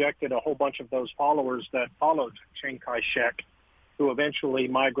Zedong ejected a whole bunch of those followers that followed Chiang Kai-shek, who eventually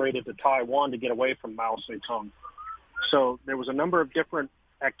migrated to Taiwan to get away from Mao Zedong. So there was a number of different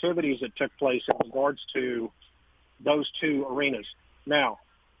activities that took place in regards to those two arenas. Now,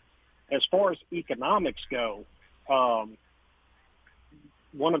 as far as economics go,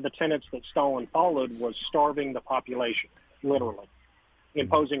 one of the tenets that Stalin followed was starving the population, literally,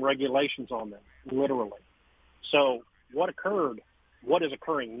 imposing regulations on them, literally. So what is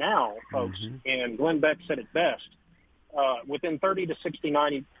occurring now, folks, and Glenn Beck said it best, within 30 to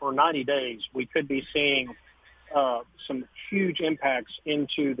 90 days, we could be seeing some huge impacts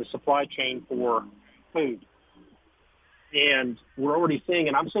into the supply chain for food. And we're already seeing,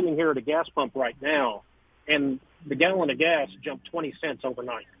 and I'm sitting here at a gas pump right now, and the gallon of gas jumped 20 cents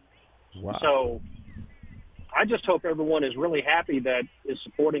overnight. Wow. So I just hope everyone is really happy that is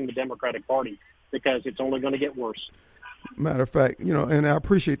supporting the Democratic Party, because it's only going to get worse. Matter of fact, and I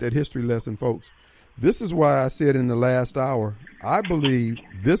appreciate that history lesson, folks. This is why I said in the last hour, I believe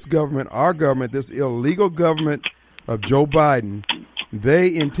this government, our government, this illegal government of Joe Biden,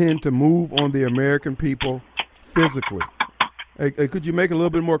 they intend to move on the American people physically. Hey, could you make a little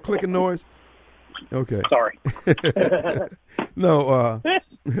bit more clicking noise? Okay. Sorry. No,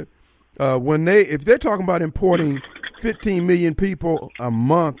 if they're talking about importing 15 million people a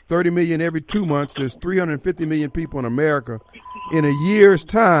month, 30 million every 2 months, there's 350 million people in America. In a year's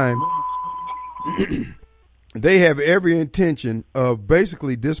time, they have every intention of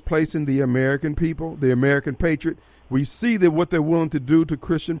basically displacing the American people, the American patriot. We see that what they're willing to do to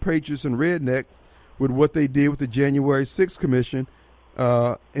Christian patriots and rednecks with what they did with the January 6th Commission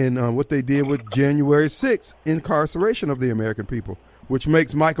and what they did with January 6th incarceration of the American people, which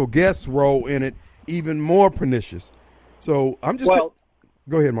makes Michael Guest's role in it even more pernicious. So I'm just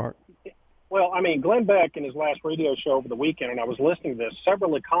go ahead, Mark. Well, I mean, Glenn Beck in his last radio show over the weekend, and I was listening to this,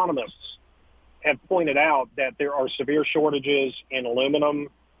 several economists have pointed out that there are severe shortages in aluminum,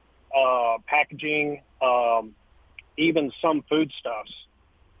 packaging, even some foodstuffs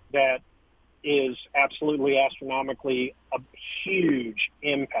that is absolutely astronomically a huge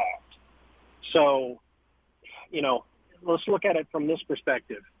impact. So, let's look at it from this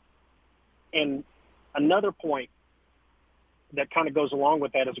perspective. And another point that kind of goes along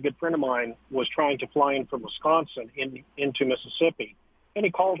with that is a good friend of mine was trying to fly in from Wisconsin into Mississippi. And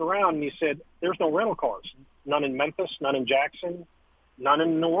he called around and he said, there's no rental cars, none in Memphis, none in Jackson, none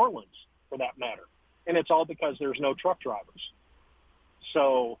in New Orleans for that matter. And it's all because there's no truck drivers.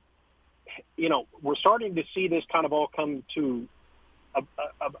 So, we're starting to see this kind of all come to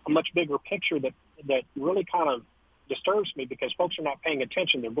a much bigger picture that really kind of disturbs me, because folks are not paying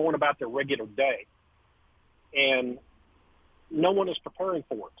attention. They're going about their regular day. And no one is preparing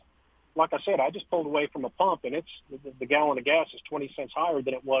for it. Like I said, I just pulled away from a pump, and the gallon of gas is 20 cents higher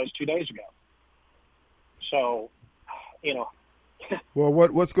than it was 2 days ago. So, Well,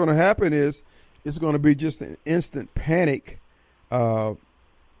 what's going to happen is it's going to be just an instant panic.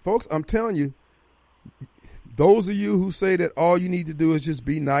 Folks, I'm telling you, those of you who say that all you need to do is just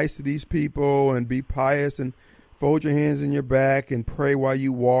be nice to these people and be pious and fold your hands in your back and pray while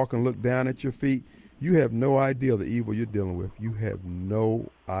you walk and look down at your feet, You have no idea the evil you're dealing with. You have no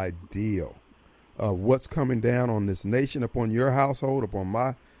idea of what's coming down on this nation, upon your household, upon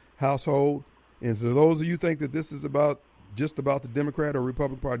my household. And for those of you who think that this is just about the Democrat or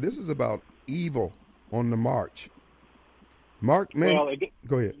Republican Party, this is about evil on the march. Mark, man,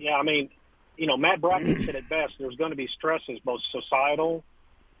 go ahead. Yeah, I mean, Matt Bracken said it best. There's going to be stresses, both societal,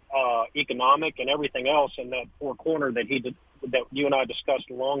 economic, and everything else in that four corner that that you and I discussed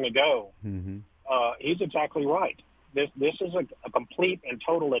long ago. Mm-hmm. He's exactly right. This is a complete and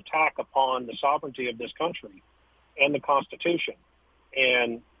total attack upon the sovereignty of this country and the Constitution.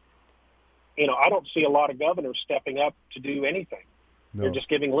 And, I don't see a lot of governors stepping up to do anything. No. They're just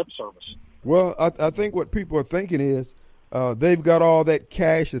giving lip service. Well, I think what people are thinking is they've got all that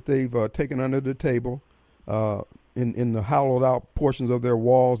cash that they've taken under the table in the hollowed out portions of their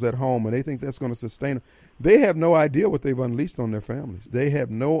walls at home, and they think that's going to sustain them. They have no idea what they've unleashed on their families. They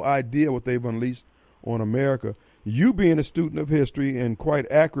have no idea what they've unleashed on America. You being a student of history and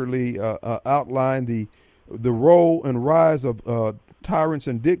quite accurately outlined the role and rise of tyrants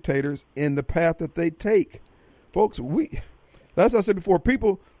and dictators in the path that they take. Folks, that's what I said before,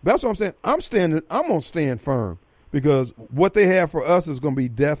 people, that's what I'm saying. I'm going to stand firm because what they have for us is going to be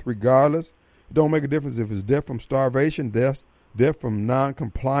death regardless. It don't make a difference if it's death from starvation, death from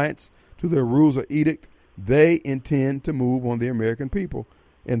non-compliance to their rules or edict. They intend to move on the American people.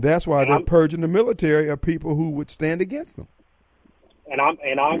 And that's why they're purging the military of people who would stand against them.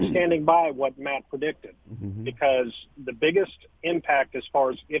 And I'm standing by what Matt predicted, because the biggest impact as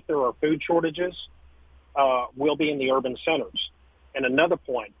far as if there are food shortages will be in the urban centers. And another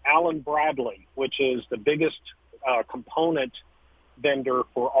point, Allen Bradley, which is the biggest component vendor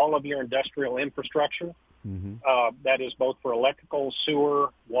for all of your industrial infrastructure, that is both for electrical, sewer,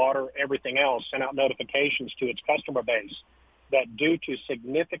 water, everything else, sent out notifications to its customer base that due to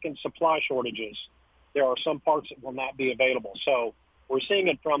significant supply shortages, there are some parts that will not be available. So we're seeing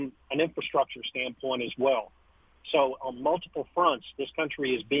it from an infrastructure standpoint as well. So on multiple fronts, this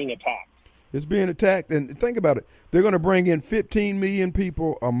country is being attacked. It's being attacked. And think about it. They're going to bring in 15 million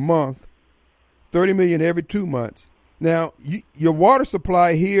people a month, 30 million every 2 months. Now, your water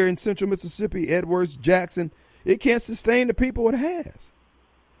supply here in central Mississippi, Edwards, Jackson, it can't sustain the people it has.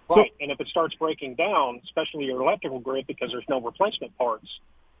 Right, and if it starts breaking down, especially your electrical grid, because there's no replacement parts,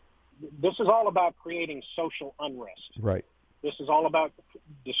 this is all about creating social unrest. Right. This is all about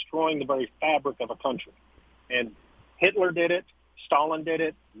destroying the very fabric of a country. And Hitler did it, Stalin did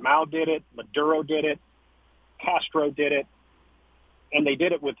it, Mao did it, Maduro did it, Castro did it, and they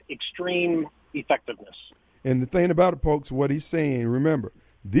did it with extreme effectiveness. And the thing about it, folks, what he's saying, remember,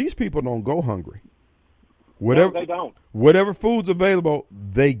 these people don't go hungry. No, they don't. Whatever food's available,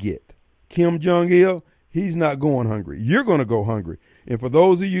 they get. Kim Jong-il, he's not going hungry. You're going to go hungry. And for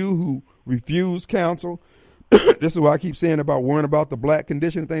those of you who refuse counsel, this is what I keep saying about worrying about the black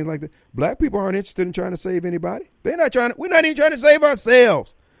condition and things like that. Black people aren't interested in trying to save anybody. We're not even trying to save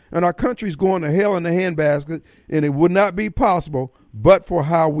ourselves. And our country's going to hell in the handbasket, and it would not be possible but for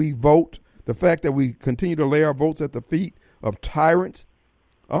how we vote, the fact that we continue to lay our votes at the feet of tyrants.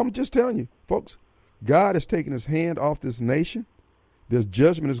 I'm just telling you, folks, God has taken his hand off this nation. This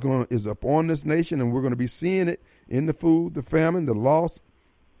judgment is upon this nation, and we're going to be seeing it in the food, the famine, the loss.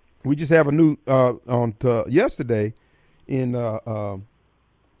 We just have a new yesterday in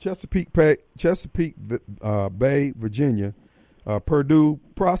Chesapeake Bay, Virginia. Purdue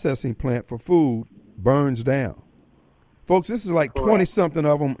processing plant for food burns down. Folks, this is like 20-something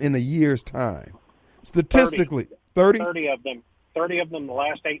of them in a year's time. Statistically, 30 of them. 30 of them in the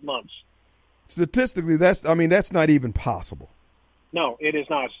last 8 months. Statistically, that's not even possible. No, it is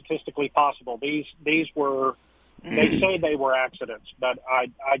not statistically possible. These were, they say they were accidents, but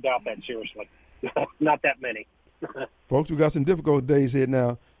I doubt that seriously. Not that many. Folks, we got some difficult days here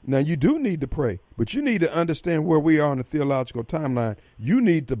now. Now, you do need to pray, but you need to understand where we are in the theological timeline. You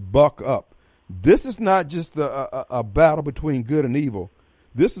need to buck up. This is not just a battle between good and evil.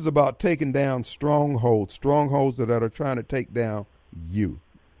 This is about taking down strongholds that are trying to take down you.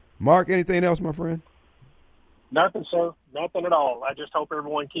 Mark, anything else, my friend? Nothing, sir. Nothing at all. I just hope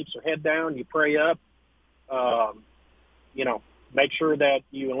everyone keeps their head down. You pray up. Make sure that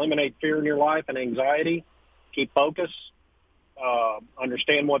you eliminate fear in your life and anxiety. Keep focus.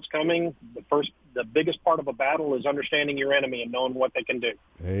 Understand what's coming. The biggest part of a battle is understanding your enemy and knowing what they can do.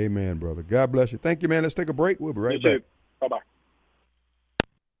 Amen, brother. God bless you. Thank you, man. Let's take a break. We'll be right back. You too. Bye-bye.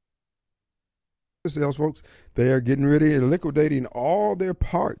 Sales folks, they are getting ready and liquidating all their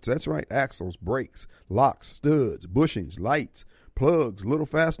parts. That's right. Axles, brakes, locks, studs, bushings, lights, plugs, little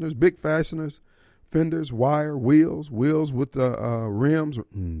fasteners, big fasteners, fenders, wire, wheels with the rims,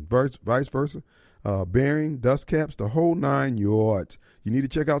 vice versa. bearing, dust caps, the whole 9 yards. You need to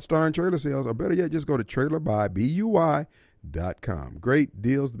check out Star and Trailer Sales, or better yet, just go to trailerbyBUI.com. Great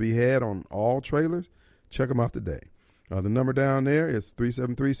deals to be had on all trailers. Check them out today. The number down there is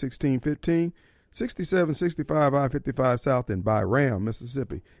 373-1615, 6765 I-55 South in Byram,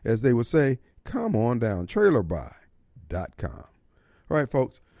 Mississippi. As they would say, come on down, trailerby.com. All right,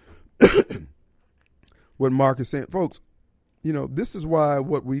 folks. What Mark is saying, folks, you know, this is why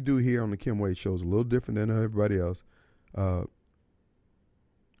what we do here on the Kim Wade Show is a little different than everybody else. Our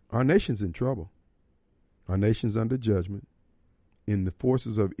nation's in trouble. Our nation's under judgment. In the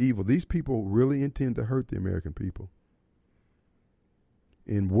forces of evil, these people really intend to hurt the American people.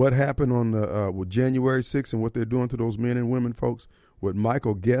 And what happened on with January 6th and what they're doing to those men and women, folks, what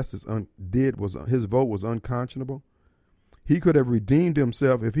Michael Guest did was his vote was unconscionable. He could have redeemed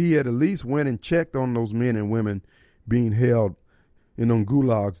himself if he had at least went and checked on those men and women being held in on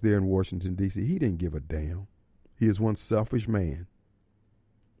gulags there in Washington, D.C. He didn't give a damn. He is one selfish man.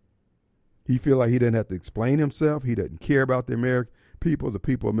 He feel like he didn't have to explain himself. He doesn't care about the American people, the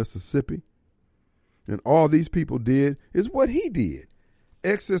people of Mississippi. And all these people did is what he did.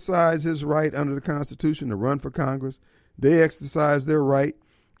 Exercise his right under the Constitution to run for Congress. They exercise their right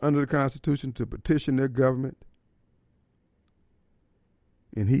under the Constitution to petition their government.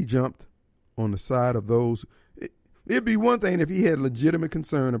 And he jumped on the side of those. It'd be one thing if he had legitimate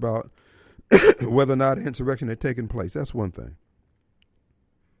concern about whether or not an insurrection had taken place. That's one thing.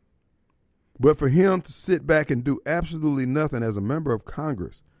 But for him to sit back and do absolutely nothing as a member of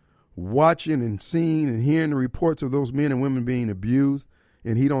Congress, watching and seeing and hearing the reports of those men and women being abused,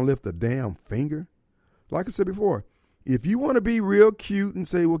 and he don't lift a damn finger. Like I said before, if you want to be real cute and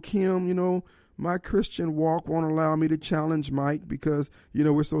say, well, Kim, you know, my Christian walk won't allow me to challenge Mike because, you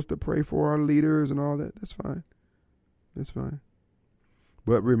know, we're supposed to pray for our leaders and all that. That's fine. That's fine.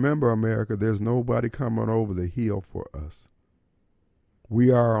 But remember, America, there's nobody coming over the hill for us. We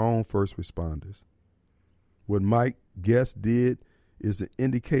are our own first responders. What Mike Guest did is an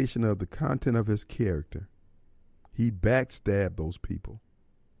indication of the content of his character. He backstabbed those people.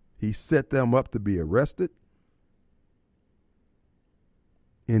 He set them up to be arrested,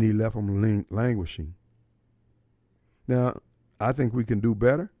 and he left them languishing. Now, I think we can do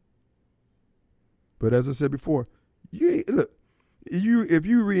better. But as I said before, if you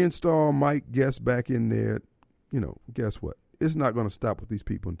reinstall Mike Guest back in there, you know, guess what? It's not going to stop what these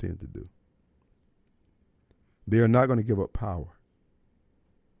people intend to do. They are not going to give up power.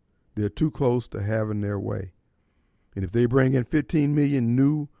 They're too close to having their way. And if they bring in 15 million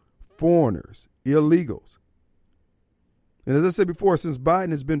new foreigners, illegals, and as I said before, since Biden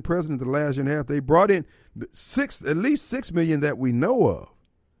has been president the last year and a half, they brought in at least 6 million that we know of.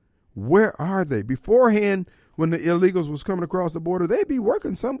 Where are they? Beforehand, when the illegals was coming across the border, they'd be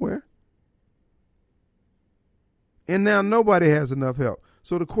working somewhere. And now nobody has enough help.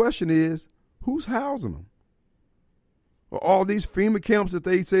 So the question is, who's housing them? Are all these FEMA camps that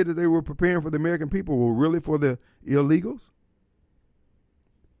they say that they were preparing for the American people were really for the illegals?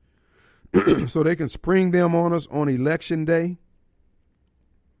 So they can spring them on us on election day,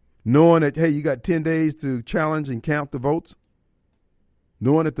 knowing that, hey, you got 10 days to challenge and count the votes,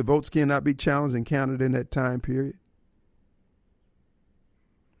 knowing that the votes cannot be challenged and counted in that time period.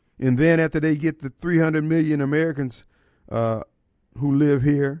 And then after they get the 300 million Americans who live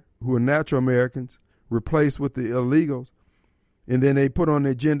here, who are natural Americans, replaced with the illegals, and then they put on the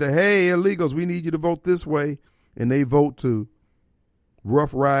agenda, hey, illegals, we need you to vote this way, and they vote to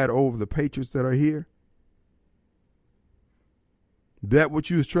rough ride over the patriots that are here. That what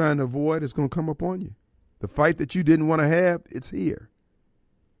you was trying to avoid is going to come upon you. The fight that you didn't want to have, it's here.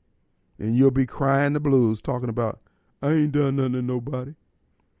 And you'll be crying the blues talking about, I ain't done nothing to nobody.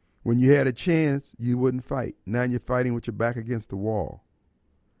 When you had a chance, you wouldn't fight. Now you're fighting with your back against the wall.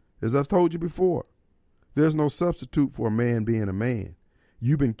 As I've told you before, there's no substitute for a man being a man.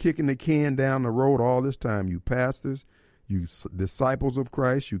 You've been kicking the can down the road all this time, you pastors, you disciples of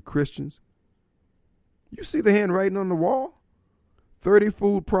Christ, you Christians. You see the handwriting on the wall? 30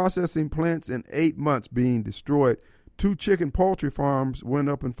 food processing plants in 8 months being destroyed. 2 chicken poultry farms went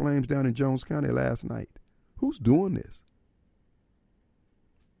up in flames down in Jones County last night. Who's doing this?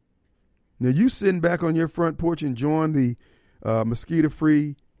 Now you sitting back on your front porch enjoying the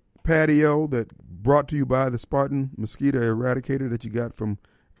mosquito-free patio that brought to you by the Spartan mosquito eradicator that you got from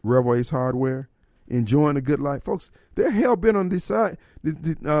Revel Ace Hardware, enjoying a good life. Folks, they're hell-bent on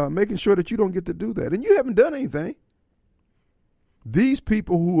making sure that you don't get to do that. And you haven't done anything. These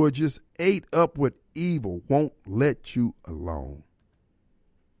people who are just ate up with evil won't let you alone.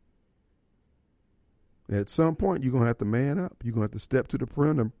 At some point, you're going to have to man up. You're going to have to step to the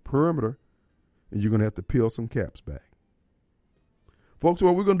perimeter and you're going to have to peel some caps back. Folks,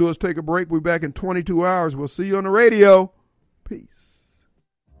 what we're going to do is take a break. We'll be back in 22 hours. We'll see you on the radio. Peace.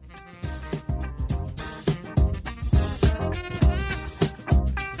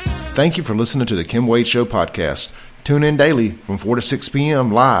 Thank you for listening to the Kim Wade Show podcast. Tune in daily from 4 to 6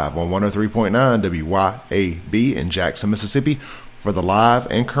 p.m. live on 103.9 WYAB in Jackson, Mississippi for the live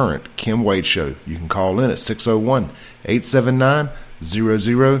and current Kim Wade Show. You can call in at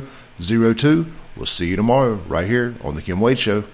 601-879-0002. We'll see you tomorrow right here on the Kim Wade Show.